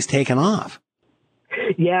 this thing's taken off.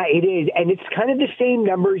 Yeah, it is. And it's kind of the same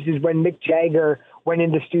numbers as when Mick Jagger went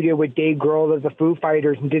in the studio with Dave Grohl of the Foo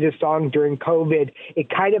Fighters and did a song during COVID. It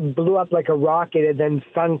kind of blew up like a rocket and then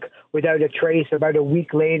sunk without a trace about a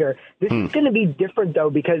week later. This is going to be different, though,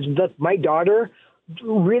 because look, my daughter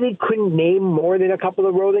really couldn't name more than a couple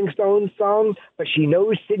of Rolling Stones songs, but she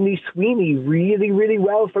knows Sydney Sweeney really, really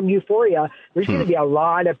well from Euphoria. There's going to be a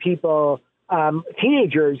lot of people,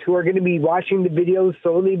 teenagers, who are going to be watching the videos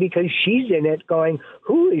solely because she's in it going,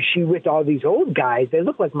 who is she with all these old guys? They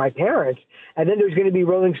look like my parents. And then there's going to be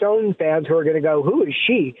Rolling Stones fans who are going to go, who is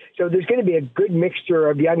she? So there's going to be a good mixture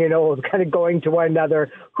of young and old kind of going to one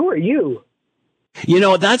another. Who are you?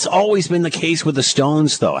 That's always been the case with the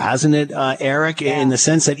Stones, though, hasn't it, Eric? Yeah. In the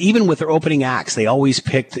sense that even with their opening acts, they always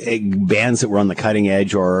picked bands that were on the cutting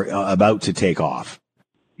edge or about to take off.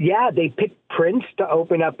 Yeah, they picked Prince to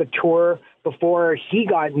open up a tour before he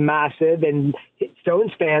got massive, and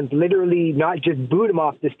Stones fans literally not just booed him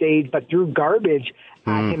off the stage, but threw garbage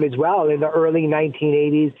at him as well in the early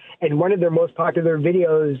 1980s. And one of their most popular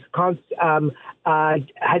videos, Has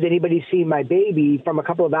Anybody Seen My Baby, from a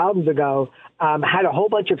couple of albums ago, had a whole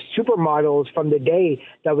bunch of supermodels from the day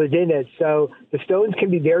that was in it. So the Stones can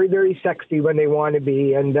be very, very sexy when they want to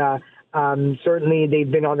be. And certainly they've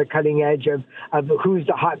been on the cutting edge of who's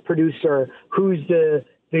the hot producer, who's the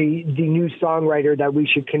new songwriter that we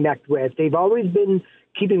should connect with. They've always been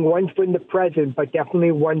keeping one foot in the present, but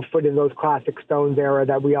definitely one foot in those classic Stones era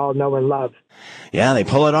that we all know and love. Yeah, they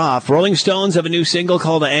pull it off. Rolling Stones have a new single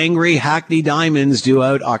called Angry. Hackney Diamonds due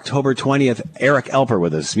out October 20th. Eric Elper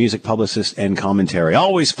with us, music publicist and commentary.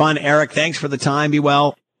 Always fun, Eric. Thanks for the time. Be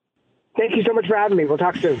well. Thank you so much for having me. We'll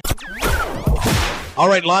talk soon. All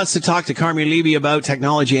right, lots to talk to Carmi Levy about,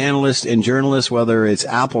 technology analyst and journalist, whether it's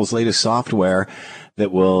Apple's latest software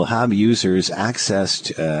that will have users access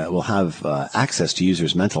to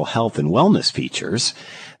users' mental health and wellness features.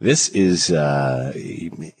 This is,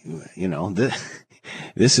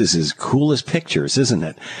 this is as cool as pictures, isn't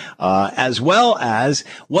it? As well as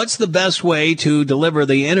what's the best way to deliver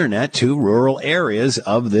the internet to rural areas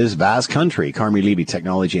of this vast country. Carmi Levy,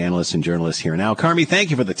 technology analyst and journalist here now. Carmi, thank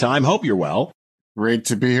you for the time. Hope you're well. Great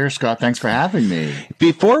to be here, Scott. Thanks for having me.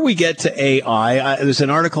 Before we get to AI, there's an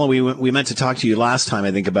article we meant to talk to you last time,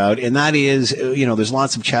 I think, about, and that is, there's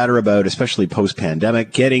lots of chatter about, especially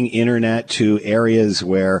post-pandemic, getting internet to areas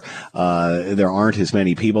where there aren't as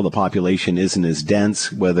many people, the population isn't as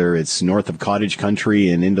dense, whether it's north of cottage country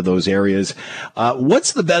and into those areas.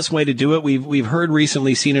 What's the best way to do it?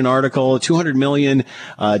 We've seen an article, $200 million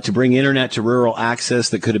to bring internet to rural access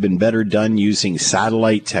that could have been better done using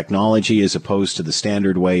satellite technology as opposed to to the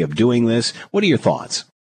standard way of doing this. What are your thoughts?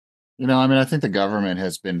 I think the government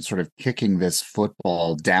has been sort of kicking this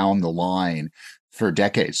football down the line for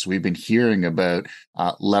decades. We've been hearing about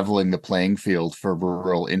leveling the playing field for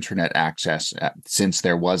rural internet access since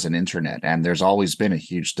there was an internet. And there's always been a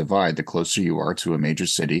huge divide. The closer you are to a major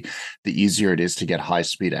city, the easier it is to get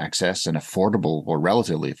high-speed access and affordable or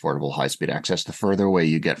relatively affordable high-speed access. The further away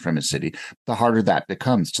you get from a city, the harder that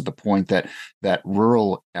becomes, to the point that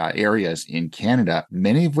rural areas in Canada,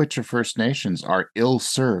 many of which are First Nations, are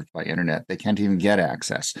ill-served by internet. They can't even get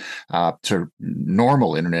access to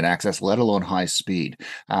normal internet access, let alone high speed.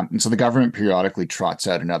 And so the government periodically trots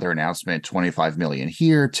out another announcement: 25 million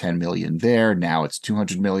here, 10 million there. Now it's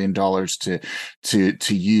 $200 million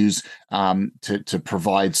to use to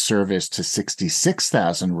provide service to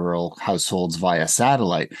 66,000 rural households via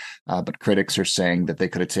satellite. But critics are saying that they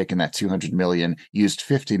could have taken that 200 million, used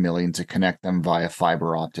 50 million to connect them via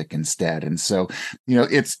fiber optic instead. And so,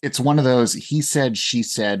 it's one of those he said, she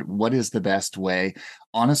said, what is the best way?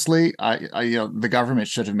 Honestly, the government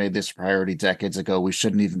should have made this a priority decades ago. We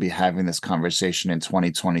shouldn't even be having this conversation in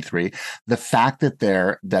 2023. The fact that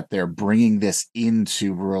they're bringing this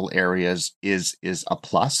into rural areas is a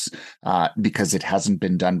plus, because it hasn't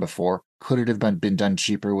been done before. Could it have been done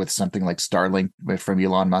cheaper with something like Starlink from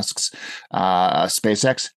Elon Musk's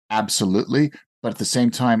SpaceX? Absolutely. But at the same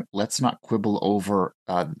time, let's not quibble over,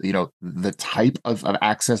 the type of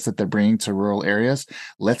access that they're bringing to rural areas.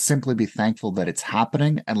 Let's simply be thankful that it's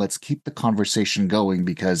happening, and let's keep the conversation going,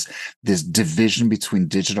 because this division between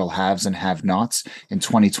digital haves and have-nots in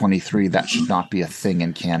 2023, that should not be a thing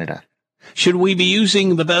in Canada. Should we be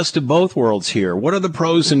using the best of both worlds here? What are the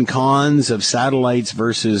pros and cons of satellites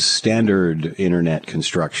versus standard internet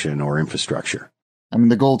construction or infrastructure?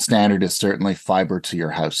 The gold standard is certainly fiber to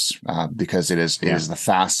your house, because it is the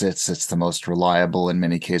fastest, it's the most reliable. In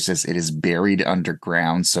many cases, it is buried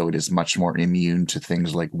underground, so it is much more immune to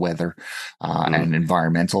things like weather and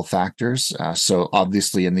environmental factors. So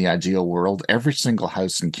obviously, in the ideal world, every single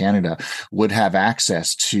house in Canada would have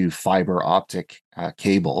access to fiber optic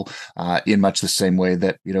cable, in much the same way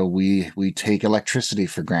that we take electricity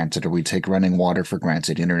for granted, or we take running water for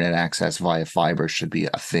granted. Internet access via fiber should be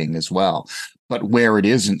a thing as well. But where it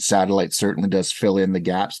isn't, satellite certainly does fill in the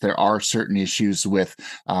gaps. There are certain issues with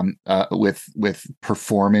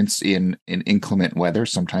performance in inclement weather.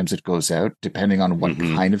 Sometimes it goes out, depending on what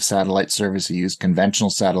kind of satellite service you use. Conventional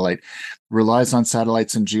satellite relies on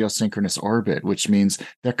satellites in geosynchronous orbit, which means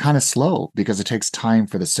they're kind of slow because it takes time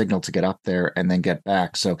for the signal to get up there and then get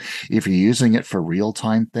back. So if you're using it for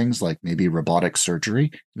real-time things like maybe robotic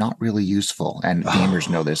surgery, not really useful. And gamers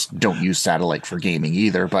know this. Don't use satellite for gaming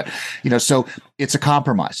either. But, so it's a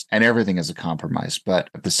compromise, and everything is a compromise. But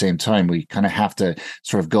at the same time, we kind of have to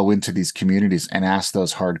sort of go into these communities and ask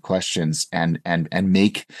those hard questions and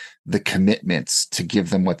make the commitments to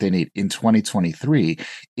give them what they need. In 2023,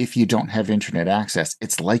 if you don't have internet access,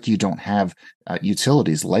 it's like you don't have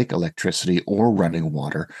utilities like electricity or running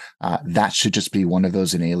water. That should just be one of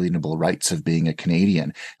those inalienable rights of being a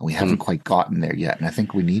Canadian. And we haven't quite gotten there yet. And I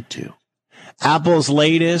think we need to. Apple's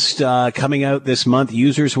latest coming out this month.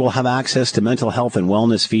 Users will have access to mental health and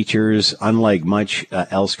wellness features unlike much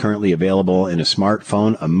else currently available in a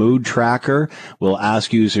smartphone. A mood tracker will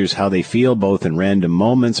ask users how they feel, both in random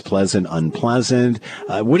moments, pleasant, unpleasant.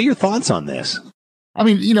 What are your thoughts on this?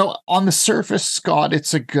 On the surface, Scott,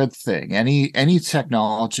 it's a good thing. Any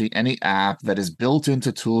technology, any app that is built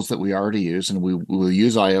into tools that we already use, and we will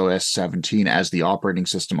use iOS 17 as the operating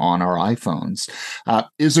system on our iPhones,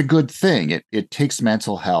 is a good thing. It takes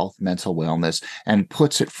mental health, mental wellness, and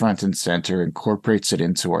puts it front and center, incorporates it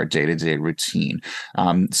into our day-to-day routine.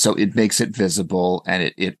 So it makes it visible,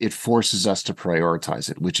 and it forces us to prioritize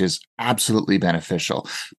it, which is absolutely beneficial.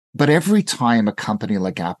 But every time a company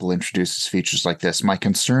like Apple introduces features like this, my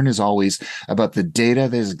concern is always about the data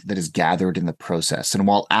that is gathered in the process. And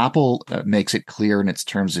while Apple makes it clear in its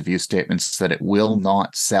terms of use statements that it will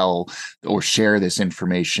not sell or share this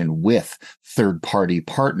information with third-party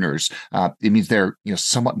partners, it means they're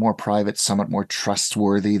somewhat more private, somewhat more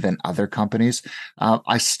trustworthy than other companies.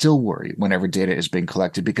 I still worry whenever data is being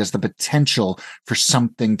collected, because the potential for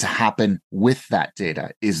something to happen with that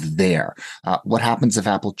data is there. What happens if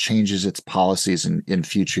Apple changes its policies in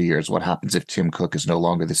future years? What happens if Tim Cook is no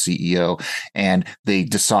longer the CEO and they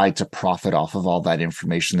decide to profit off of all that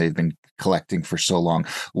information they've been collecting for so long?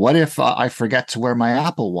 What if I forget to wear my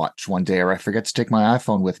Apple Watch one day, or I forget to take my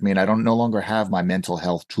iPhone with me, and I don't no longer have my mental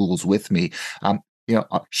health tools with me?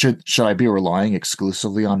 should I be relying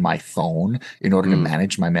exclusively on my phone in order to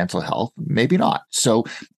manage my mental health? Maybe not. So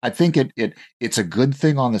I think it's a good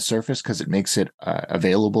thing on the surface because it makes it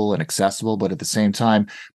available and accessible. But at the same time,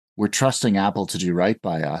 we're trusting Apple to do right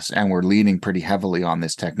by us, and we're leaning pretty heavily on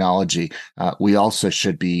this technology. We also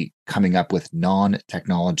should be coming up with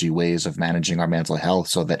non-technology ways of managing our mental health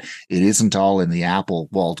so that it isn't all in the Apple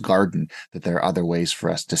walled garden, that there are other ways for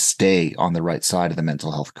us to stay on the right side of the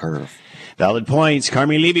mental health curve. Valid points.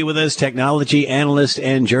 Carmi Levy with us, technology analyst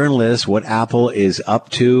and journalist, what Apple is up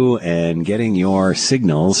to and getting your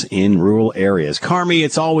signals in rural areas. Carmi,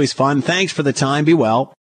 it's always fun. Thanks for the time. Be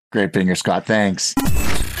well. Great being here, Scott. Thanks.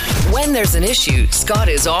 When there's an issue, Scott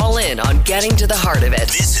is all in on getting to the heart of it.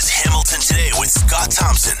 This is Hamilton Today with Scott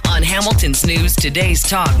Thompson on Hamilton's News Today's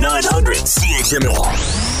Talk 900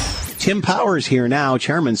 CHML. Tim Powers here now,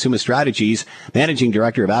 Chairman, Summa Strategies, Managing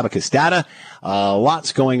Director of Abacus Data.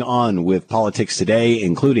 Lots going on with politics today,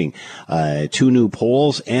 including 2 new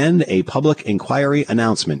polls and a public inquiry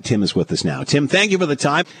announcement. Tim is with us now. Tim, thank you for the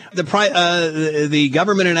time. The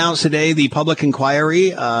government announced today the public inquiry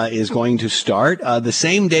is going to start the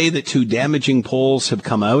same day that 2 damaging polls have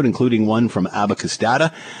come out, including one from Abacus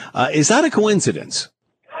Data. Is that a coincidence?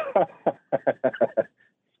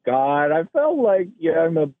 God, I felt like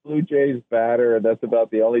I'm a Blue Jays batter, and that's about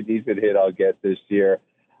the only decent hit I'll get this year.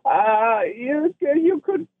 You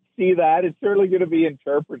could see that. It's certainly going to be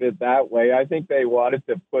interpreted that way. I think they wanted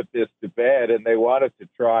to put this to bed, and they wanted to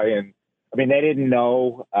try and. I mean, they didn't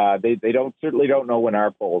know. They certainly don't know when our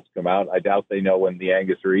polls come out. I doubt they know when the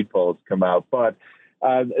Angus Reid polls come out. But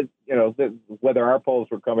whether our polls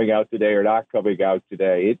were coming out today or not coming out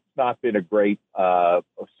today, it's not been a great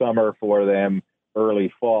summer for them.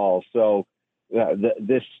 Early fall. So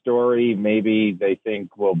this story, maybe they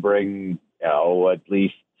think will bring, at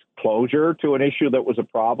least closure to an issue that was a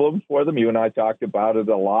problem for them. You and I talked about it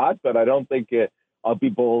a lot, but I don't think I'll be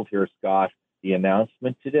bold here, Scott. The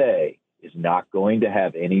announcement today is not going to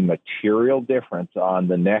have any material difference on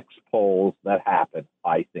the next polls that happen,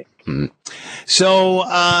 I think. So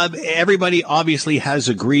everybody obviously has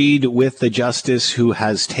agreed with the justice who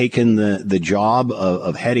has taken the job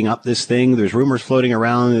of heading up this thing. There's rumors floating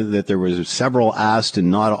around that there was several asked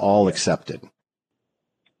and not all accepted.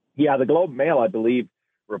 Yeah, the Globe and Mail, I believe,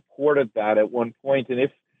 reported that at one point. And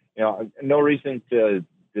if, no reason to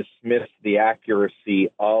dismiss the accuracy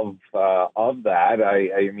of that.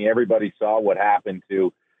 I mean, everybody saw what happened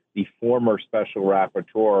to the former special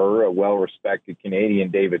rapporteur, a well-respected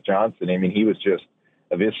Canadian, David Johnson. I mean, he was just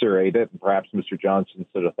eviscerated, and perhaps Mr. Johnson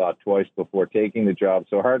should have thought twice before taking the job.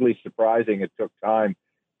 So hardly surprising it took time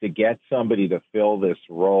to get somebody to fill this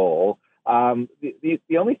role. The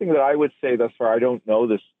only thing that I would say thus far, I don't know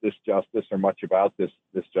this justice or much about this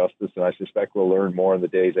justice, and I suspect we'll learn more in the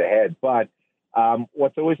days ahead. But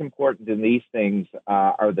what's always important in these things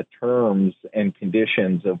are the terms and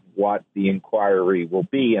conditions of what the inquiry will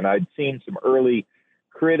be. And I'd seen some early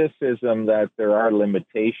criticism that there are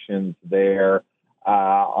limitations there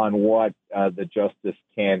on what the justice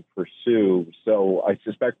can pursue. So I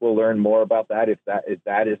suspect we'll learn more about that, if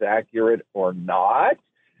that is accurate or not.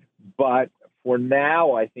 But for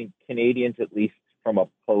now, I think Canadians, at least from a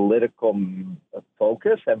political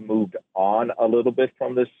focus, have moved on a little bit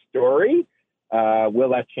from this story. Will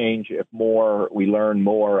that change if we learn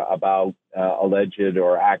more about alleged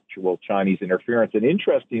or actual Chinese interference? And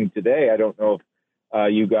interesting today, I don't know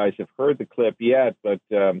if you guys have heard the clip yet, but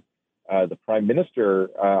the Prime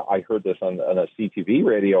Minister, I heard this on a CTV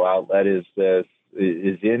radio outlet, is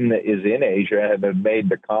in Asia and had made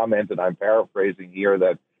the comment, and I'm paraphrasing here,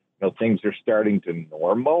 that things are starting to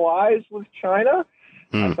normalize with China.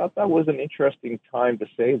 I thought that was an interesting time to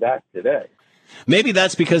say that today. Maybe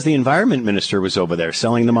that's because the environment minister was over there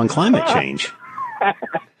selling them on climate change.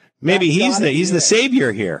 Maybe he's the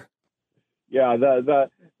savior here. Yeah,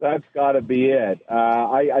 that's got to be it.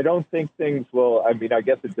 I don't think things will. I mean, I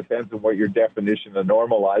guess it depends on what your definition of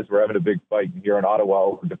normalize. We're having a big fight here in Ottawa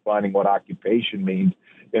over defining what occupation means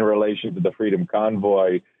in relation to the Freedom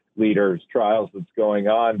Convoy leaders' trials that's going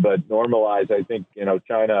on. But normalize, I think,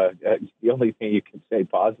 China, the only thing you can say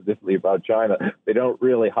positively about China, they don't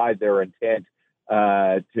really hide their intent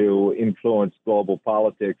to influence global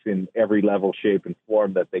politics in every level, shape, and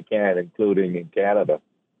form that they can, including in Canada.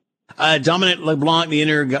 Dominic LeBlanc, the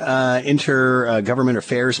Intergovernment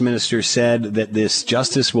Affairs Minister, said that this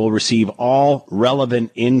justice will receive all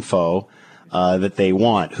relevant info that they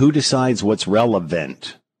want. Who decides what's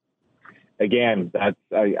relevant? Again,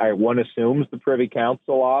 one assumes the Privy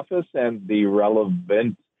Council office and the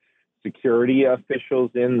relevant security officials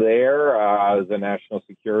in there. the National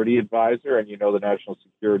Security Advisor, and the National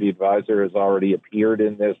Security Advisor has already appeared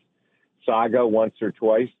in this saga once or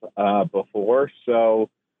twice before. So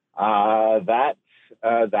that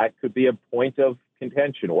could be a point of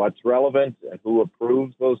contention. What's relevant and who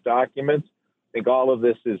approves those documents? I think all of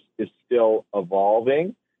this is still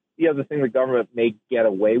evolving. The other thing the government may get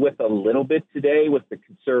away with a little bit today, with the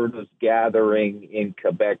Conservatives gathering in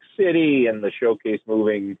Quebec City and the showcase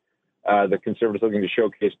moving, the Conservatives looking to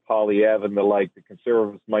showcase Polyev and the like, the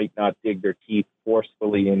Conservatives might not dig their teeth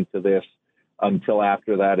forcefully into this until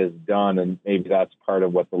after that is done. And maybe that's part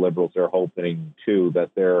of what the Liberals are hoping too,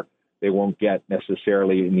 that they won't get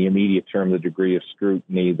necessarily in the immediate term the degree of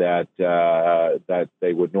scrutiny that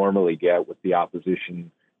they would normally get with the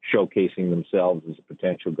opposition showcasing themselves as a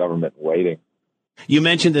potential government in waiting. You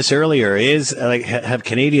mentioned this earlier. Have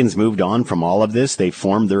Canadians moved on from all of this? They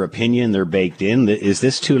formed their opinion. They're baked in. Is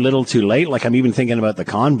this too little, too late? Like, I'm even thinking about the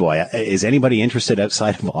convoy. Is anybody interested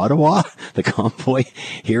outside of Ottawa? The convoy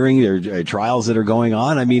hearing their trials that are going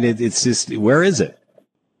on. I mean, it's just, where is it?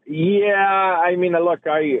 Yeah, I mean, look,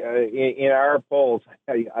 in our polls,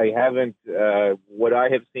 I haven't. What I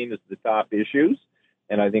have seen is the top issues.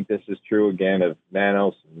 And I think this is true, again, of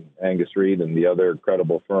Nanos and Angus Reid and the other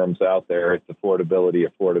credible firms out there. It's affordability,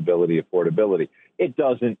 affordability, affordability. It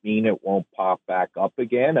doesn't mean it won't pop back up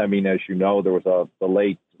again. I mean, as you know, there was the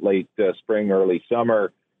late spring, early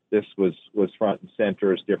summer. This was front and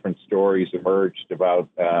center as different stories emerged about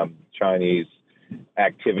Chinese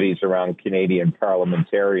activities around Canadian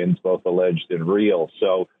parliamentarians, both alleged and real.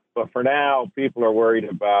 But for now, people are worried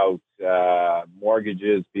about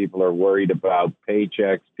mortgages. People are worried about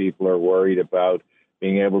paychecks. People are worried about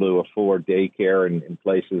being able to afford daycare in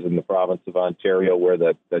places in the province of Ontario where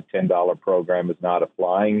the $10 program is not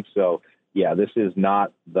applying. So, yeah, this is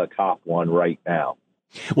not the top one right now.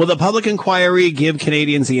 Will the public inquiry give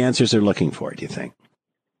Canadians the answers they're looking for, do you think?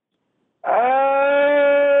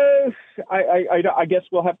 I guess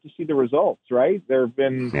we'll have to see the results, right? There have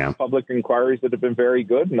been public inquiries that have been very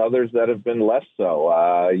good and others that have been less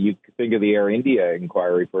so. You think of the Air India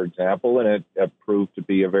inquiry, for example, and it proved to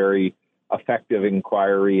be a very effective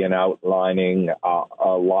inquiry in outlining a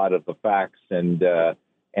lot of the facts and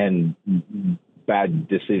bad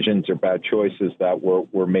decisions or bad choices that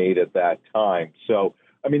were made at that time. So,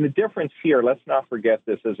 I mean, the difference here, let's not forget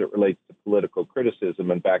this as it relates to political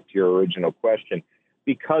criticism, and back to your original question.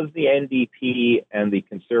 Because the NDP and the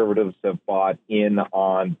Conservatives have bought in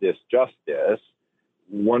on this justice,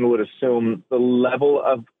 one would assume the level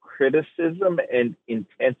of criticism and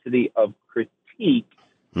intensity of critique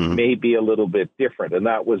may be a little bit different. And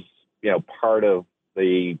that was, part of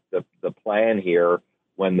the plan here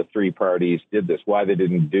when the three parties did this. Why they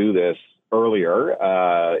didn't do this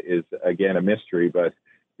earlier is, again, a mystery, but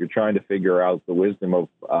you're trying to figure out the wisdom of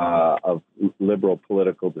Liberal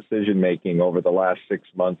political decision-making over the last 6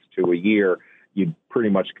 months to a year, you'd pretty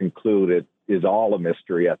much conclude it is all a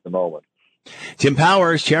mystery at the moment. Tim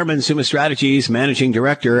Powers, Chairman, Summa Strategies, Managing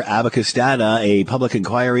Director, Abacus Data. A public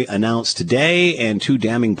inquiry announced today and two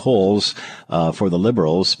damning polls for the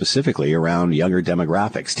Liberals, specifically around younger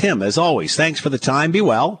demographics. Tim, as always, thanks for the time. Be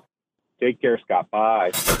well. Take care, Scott.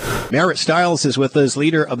 Bye. Merritt Stiles is with us,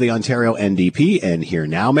 leader of the Ontario NDP, and here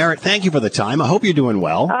now. Merritt, thank you for the time. I hope you're doing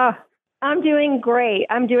well. I'm doing great.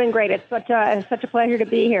 It's such a pleasure to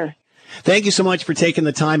be here. Thank you so much for taking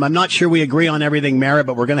the time. I'm not sure we agree on everything, Merritt,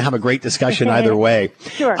 but we're going to have a great discussion either way.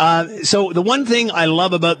 Sure. So the one thing I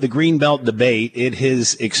love about the Greenbelt debate, it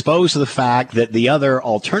has exposed the fact that the other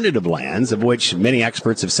alternative lands, of which many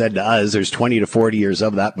experts have said to us, there's 20 to 40 years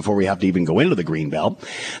of that before we have to even go into the Greenbelt,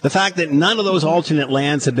 the fact that none of those alternate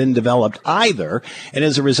lands have been developed either. And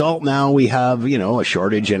as a result, now we have, a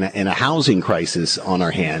shortage and a housing crisis on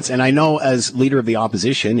our hands. And I know as leader of the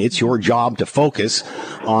opposition, it's your job to focus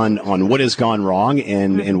on what has gone wrong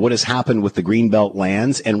and what has happened with the Greenbelt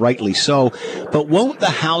lands, and rightly so. But won't the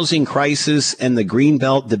housing crisis and the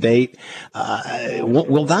Greenbelt debate,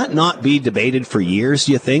 will that not be debated for years,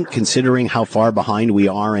 do you think, considering how far behind we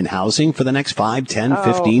are in housing for the next 5, 10,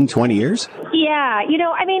 15, 20 years? Yeah, we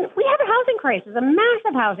have a housing crisis, a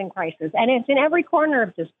massive housing crisis, and it's in every corner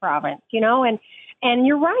of this province, and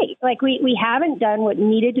you're right. Like we haven't done what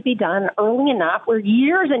needed to be done early enough. We're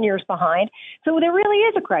years and years behind. So there really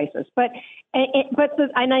is a crisis. But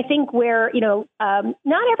I think where,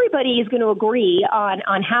 not everybody is going to agree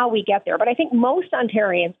on how we get there. But I think most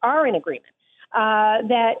Ontarians are in agreement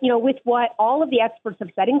that, with what all of the experts have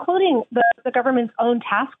said, including the government's own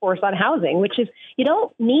task force on housing, which is you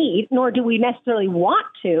don't need, nor do we necessarily want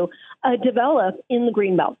to develop in the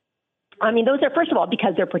Greenbelt. I mean, those are, first of all,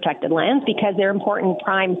 because they're protected lands, because they're important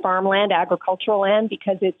prime farmland, agricultural land,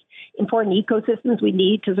 because it's important ecosystems we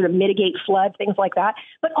need to sort of mitigate flood, things like that,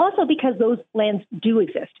 but also because those lands do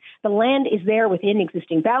exist. The land is there within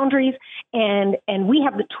existing boundaries, and we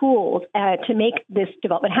have the tools to make this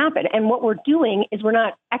development happen. And what we're doing is we're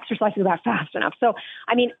not exercising that fast enough. So,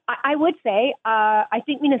 I mean, I would say I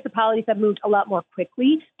think municipalities have moved a lot more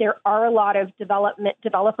quickly. There are a lot of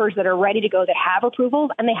developers that are ready to go that have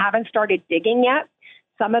approvals, and they haven't started digging yet.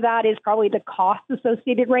 Some of that is probably the cost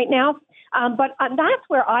associated right now. But that's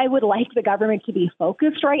where I would like the government to be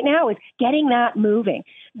focused right now, is getting that moving.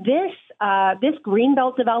 This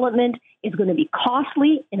greenbelt development is going to be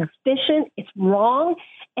costly, inefficient, it's wrong.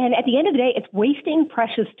 And at the end of the day, it's wasting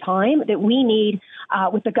precious time that we need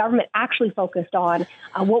with the government actually focused on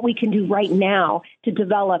what we can do right now to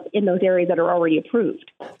develop in those areas that are already approved.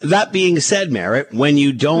 That being said, Merritt, when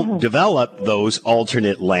you don't develop those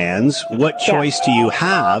alternate lands, what choice do you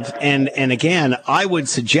have? And again, I would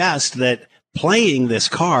suggest that playing this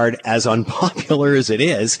card, as unpopular as it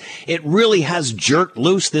is, it really has jerked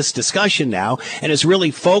loose this discussion now, and it's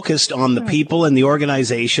really focused on the people and the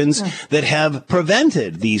organizations that have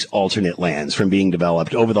prevented these alternate lands from being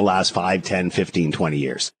developed over the last 5, 10, 15, 20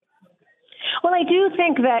 years. Well, I do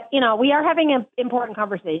think that, we are having an important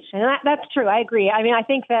conversation, and that's true. I agree. I mean, I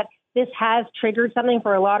think that this has triggered something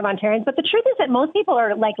for a lot of Ontarians, but the truth is that most people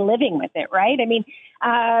are living with it, right? I mean,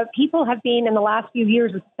 people have been in the last few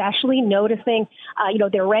years, especially noticing,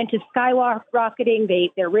 their rent is skyrocketing.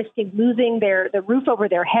 They're risking losing the roof over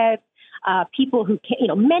their heads. People who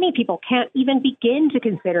many people can't even begin to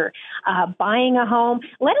consider buying a home,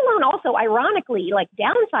 let alone also, ironically,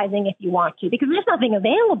 downsizing if you want to, because there's nothing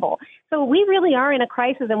available. So we really are in a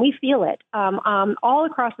crisis, and we feel it all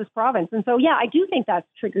across this province. And so, I do think that's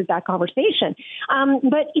triggered that conversation.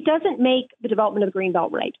 But it doesn't make the development of the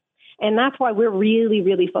Greenbelt right. And that's why we're really,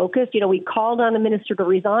 really focused. We called on the minister to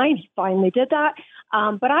resign. He finally did that.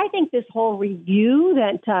 But I think this whole review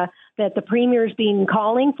that the premier's been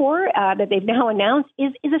calling for, that they've now announced,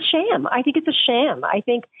 is a sham. I think it's a sham. I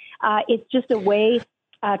think it's just a way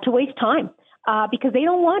to waste time. Because they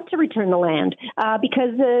don't want to return the land,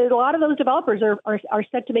 because a lot of those developers are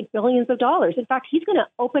set to make billions of dollars. In fact, he's going to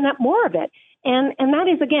open up more of it. And that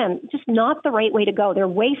is, again, just not the right way to go. They're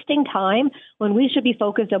wasting time when we should be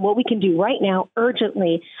focused on what we can do right now,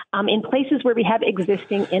 urgently, in places where we have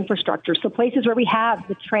existing infrastructure. So places where we have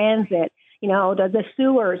the transit, the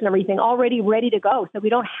sewers and everything already ready to go. So we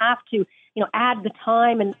don't have to, add the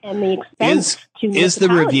time and the expense to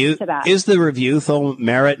that. Is the review, though,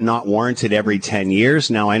 Merritt, not warranted every 10 years?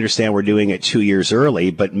 Now, I understand we're doing it 2 years early,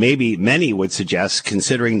 but maybe many would suggest,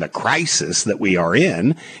 considering the crisis that we are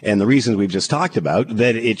in and the reasons we've just talked about,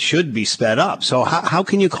 that it should be sped up. So how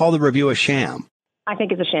can you call the review a sham? I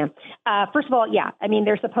think it's a sham. First of all, I mean,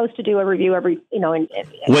 they're supposed to do a review every,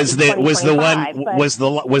 was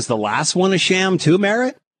the last one a sham too,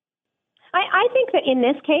 Merritt? I think that in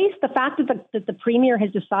this case, the fact that the premier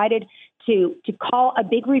has decided to call a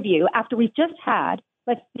big review after we've just had,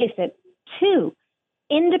 let's face it, 2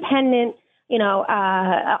 independent,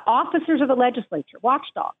 officers of the legislature,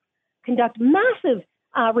 watchdogs, conduct massive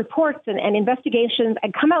reports and investigations,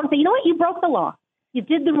 and come out and say, you know what, you broke the law, you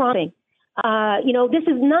did the wrong thing. This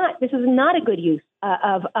is not a good use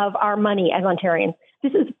of our money as Ontarians.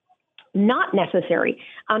 This is not necessary.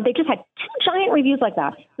 They just had 2 giant reviews like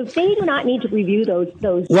that. So they do not need to review those.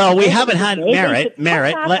 Well, we haven't had Merritt.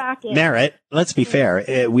 Let's be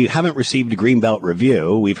fair. We haven't received a Greenbelt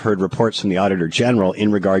review. We've heard reports from the Auditor General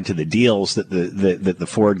in regard to the deals that the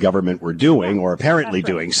Ford government were doing or apparently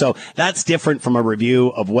doing. So that's different from a review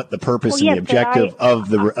of what the purpose and the objective of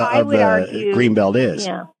the Greenbelt is.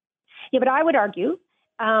 Yeah, but I would argue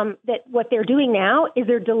that what they're doing now is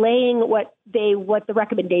they're delaying what the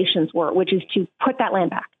recommendations were, which is to put that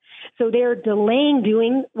land back. So they're delaying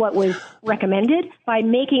doing what was recommended by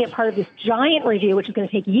making it part of this giant review, which is going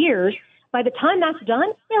to take years. By the time that's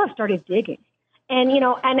done, they'll have started digging. And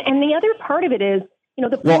and the other part of it is,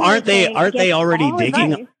 aren't they already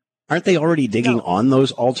digging? Aren't they already digging on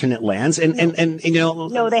those alternate lands? And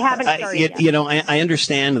no, they haven't started yet. I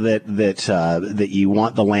understand that you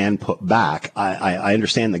want the land put back. I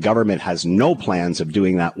understand the government has no plans of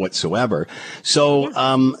doing that whatsoever. So,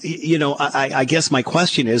 I guess my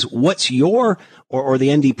question is, what's your or the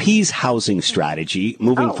NDP's housing strategy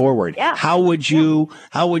moving forward? Yeah. How would you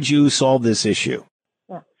solve this issue?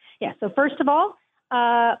 Yeah. So first of all,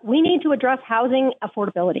 we need to address housing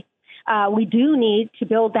affordability. We do need to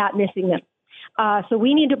build that missing middle. So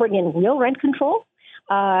we need to bring in real rent control.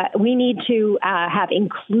 We need to have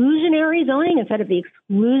inclusionary zoning instead of the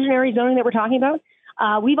exclusionary zoning that we're talking about.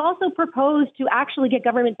 We've also proposed to actually get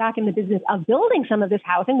government back in the business of building some of this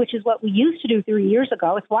housing, which is what we used to do 3 years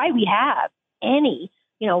ago. It's why we have any,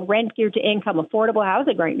 rent geared to income, affordable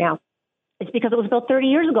housing right now. It's because it was built 30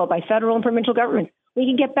 years ago by federal and provincial governments. We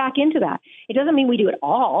can get back into that. It doesn't mean we do it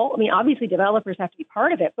all. I mean, obviously developers have to be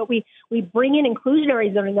part of it, but we bring in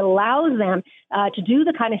inclusionary zoning that allows them to do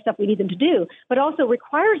the kind of stuff we need them to do, but also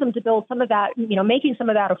requires them to build some of that, making some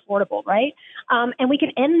of that affordable, right? And we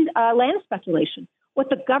can end land speculation. What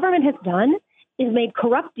the government has done is made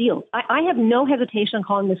corrupt deals. I have no hesitation in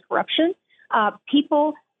calling this corruption.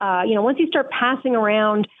 People, once you start passing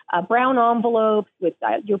around brown envelopes with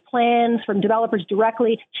your plans from developers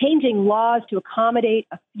directly, changing laws to accommodate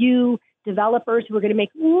a few developers who are going to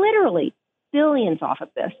make literally billions off of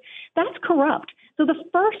this, that's corrupt. So the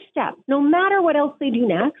first step, no matter what else they do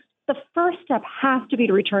next, the first step has to be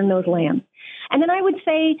to return those lands. And then I would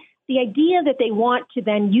say the idea that they want to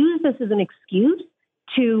then use this as an excuse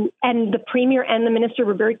and the premier and the minister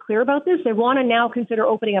were very clear about this, they want to now consider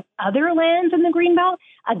opening up other lands in the Greenbelt.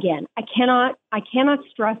 Again, I cannot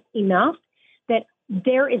stress enough that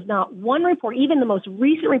there is not one report, even the most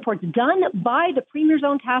recent reports done by the premier's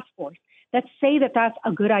own task force, that say that that's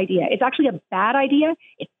a good idea. It's actually a bad idea.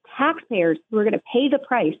 It's taxpayers who are going to pay the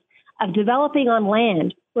price of developing on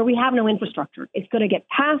land where we have no infrastructure. It's going to get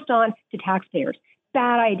passed on to taxpayers.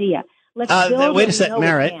 Bad idea. Wait a sec,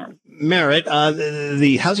 Merritt.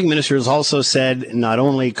 The housing minister has also said not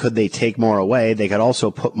only could they take more away, they could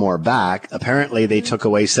also put more back. Apparently, they took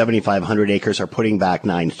away 7,500 acres, are putting back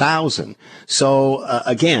 9,000. So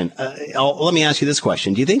again, let me ask you this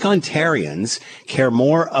question: do you think Ontarians care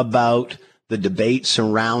more about the debate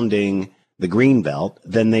surrounding the Greenbelt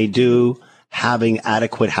than they do having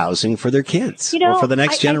adequate housing for their kids or for the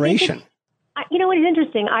next generation? What is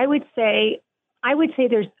interesting? I would say I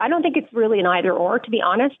don't think it's really an either or, to be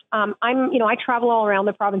honest. I travel all around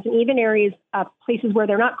the province, and even areas, places where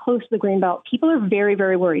they're not close to the Greenbelt, people are very,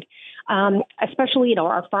 very worried. Especially,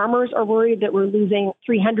 our farmers are worried that we're losing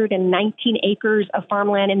 319 acres of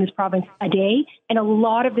farmland in this province a day. And a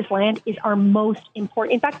lot of this land is our most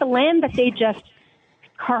important. In fact, the land that they just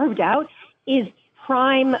carved out is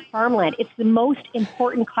prime farmland. It's the most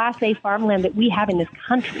important Class A farmland that we have in this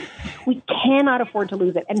country. We cannot afford to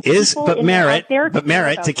lose it. And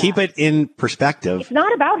Merritt, to keep it in perspective, it's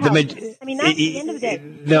not about housing. That's the end of the day.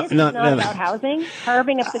 It's not about housing.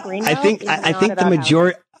 Carving up the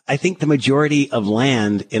Greenbelt. I think the majority of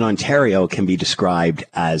land in Ontario can be described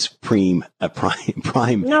as prime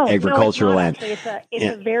agricultural land. It's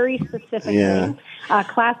a very specific thing.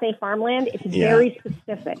 Class A farmland. It's very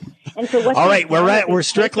specific. And so all right, we're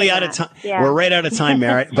strictly out of time. Yeah. We're right out of time,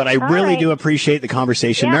 Merritt. But I really do appreciate the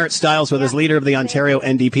conversation. Yeah. Merritt Stiles with us, leader of the Ontario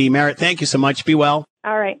NDP. Merritt, thank you so much. Be well.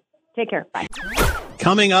 All right. Take care. Bye.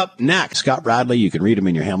 Coming up next, Scott Bradley. You can read him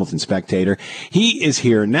in your Hamilton Spectator. He is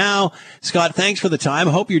here now. Scott, thanks for the time.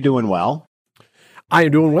 Hope you're doing well. I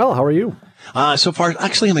am doing well. How are you? So far,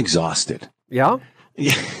 actually, I'm exhausted. Yeah?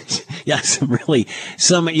 Yes, really.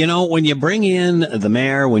 When you bring in the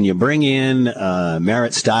mayor, when you bring in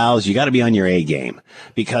Merritt Stiles, you got to be on your A game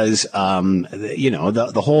because,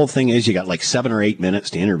 the whole thing is you got like 7 or 8 minutes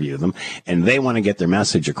to interview them and they want to get their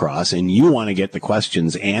message across and you want to get the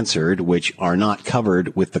questions answered, which are not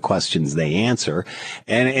covered with the questions they answer.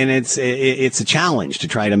 And it's a challenge to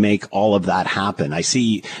try to make all of that happen. I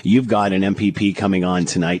see you've got an MPP coming on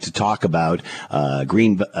tonight to talk about the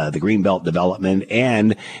Greenbelt development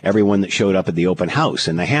and everyone that showed up at the open house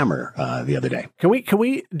in the Hammer the other day. Can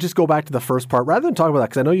we just go back to the first part rather than talk about that?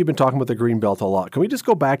 Because I know you've been talking about the Greenbelt a lot. Can we just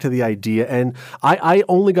go back to the idea? And I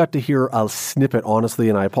only got to hear a snippet, honestly,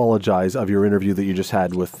 and I apologize, of your interview that you just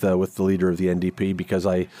had with the leader of the NDP because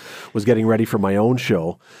I was getting ready for my own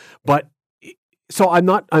show. But so I'm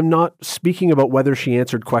not speaking about whether she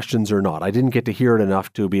answered questions or not. I didn't get to hear it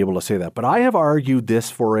enough to be able to say that. But I have argued this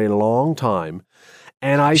for a long time.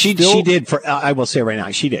 And she did. I will say right now,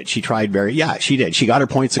 she did. She tried she did. She got her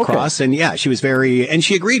points across, and she was and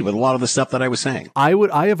she agreed with a lot of the stuff that I was saying.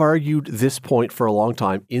 I have argued this point for a long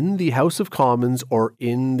time in the House of Commons or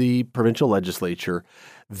in the provincial legislature.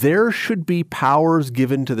 There should be powers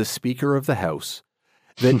given to the Speaker of the House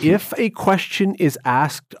that if a question is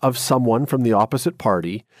asked of someone from the opposite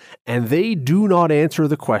party and they do not answer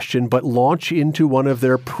the question but launch into one of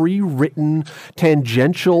their pre-written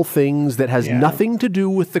tangential things that has nothing to do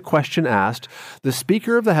with the question asked, the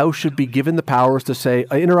Speaker of the House should be given the powers to say,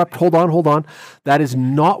 interrupt, hold on. That is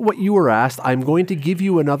not what you were asked. I'm going to give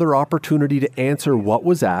you another opportunity to answer what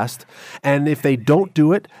was asked. And if they don't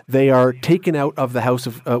do it, they are taken out of the House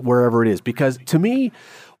of wherever it is. Because to me,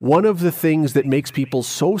 one of the things that makes people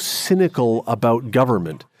so cynical about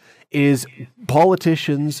government is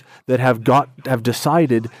politicians that have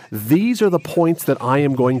decided these are the points that I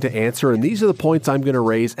am going to answer and these are the points I'm going to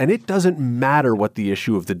raise, and it doesn't matter what the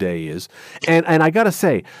issue of the day is. And I got to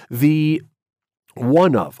say,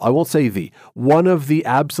 one of the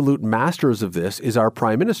absolute masters of this is our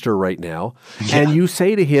prime minister right now. Yeah. And you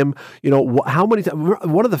say to him, one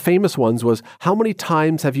of the famous ones was, how many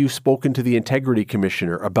times have you spoken to the integrity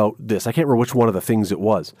commissioner about this? I can't remember which one of the things it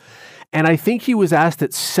was. And I think he was asked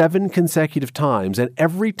it 7 consecutive times. And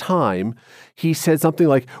every time he said something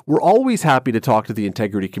like, we're always happy to talk to the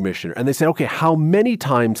integrity commissioner. And they said, okay, how many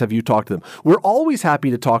times have you talked to them? We're always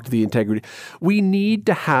happy to talk to the integrity. We need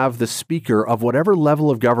to have the speaker of whatever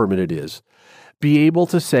level of government it is be able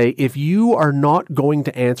to say, if you are not going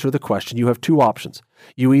to answer the question, you have 2 options.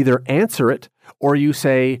 You either answer it or you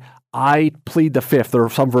say, I plead the fifth, or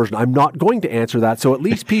some version. I'm not going to answer that. So at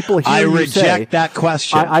least people hear I you reject that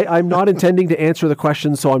question. I'm not intending to answer the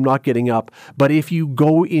question, so I'm not getting up. But if you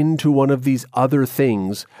go into one of these other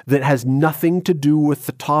things that has nothing to do with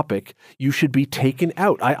the topic, you should be taken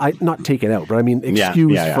out. Not taken out, but I mean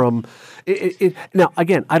excused from it. Now,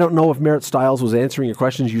 again, I don't know if Merritt Stiles was answering your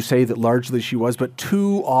questions. You say that largely she was, but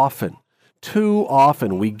too often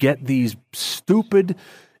we get these stupid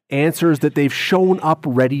answers that they've shown up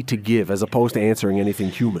ready to give as opposed to answering anything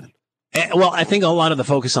human. Well, I think a lot of the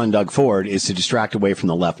focus on Doug Ford is to distract away from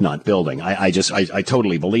the left not building. I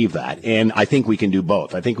totally believe that. And I think we can do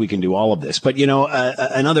both. I think we can do all of this. But,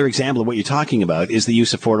 another example of what you're talking about is the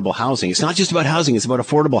use of affordable housing. It's not just about housing. It's about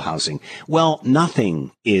affordable housing. Well,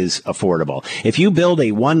 nothing is affordable. If you build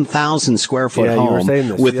a 1,000 square foot home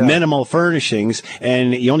with minimal furnishings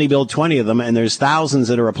and you only build 20 of them and there's thousands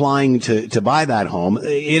that are applying to buy that home,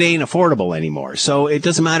 it ain't affordable anymore. So it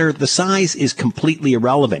doesn't matter. The size is completely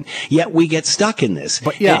irrelevant. Yet we get stuck in this.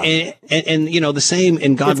 But and the same,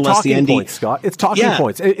 and God bless the ND. Points, Scott. It's talking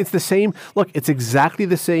points. It's the same. Look, it's exactly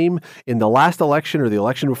the same in the last election or the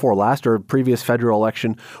election before last or previous federal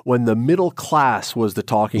election when the middle class was the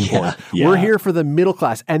talking point. Yeah. We're here for the middle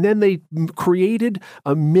class. And then they created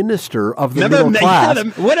a minister of the middle class.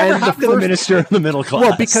 Whatever happened to the minister of the middle class?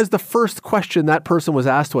 Well, because the first question that person was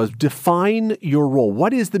asked was, define your role.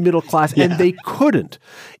 What is the middle class? Yeah. And they couldn't.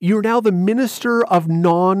 You're now the minister of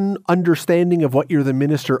understanding of what you're the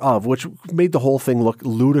minister of, which made the whole thing look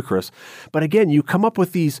ludicrous. But again, you come up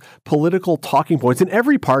with these political talking points, and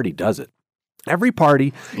every party does it. Every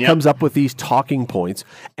party comes up with these talking points.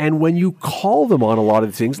 And when you call them on a lot of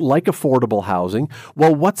these things, like affordable housing,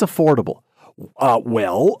 well, what's affordable?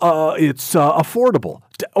 It's affordable.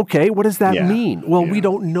 Okay, what does that mean? Well, we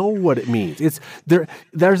don't know what it means.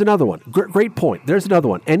 There's another one. Great point. There's another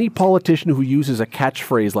one. Any politician who uses a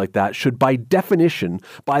catchphrase like that should, by definition,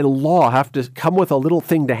 by law, have to come with a little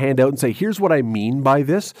thing to hand out and say, here's what I mean by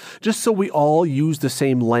this, just so we all use the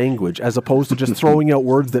same language, as opposed to just throwing out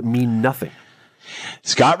words that mean nothing.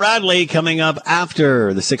 Scott Radley coming up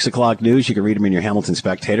after the 6 o'clock news. You can read him in your Hamilton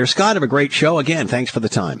Spectator. Scott, have a great show. Again, thanks for the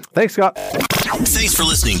time. Thanks, Scott. Thanks for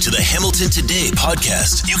listening to the Hamilton Today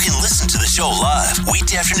podcast. You can listen to the show live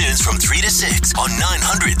weekday afternoons from 3 to 6 on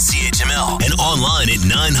 900 CHML and online at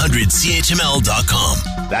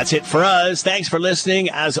 900CHML.com. That's it for us. Thanks for listening.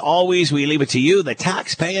 As always, we leave it to you, the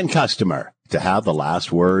tax-paying customer, to have the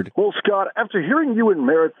last word. Well, Scott, after hearing you and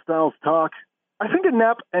Merritt Stiles talk, I think a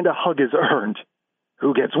nap and a hug is earned.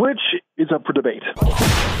 Who gets which is up for debate.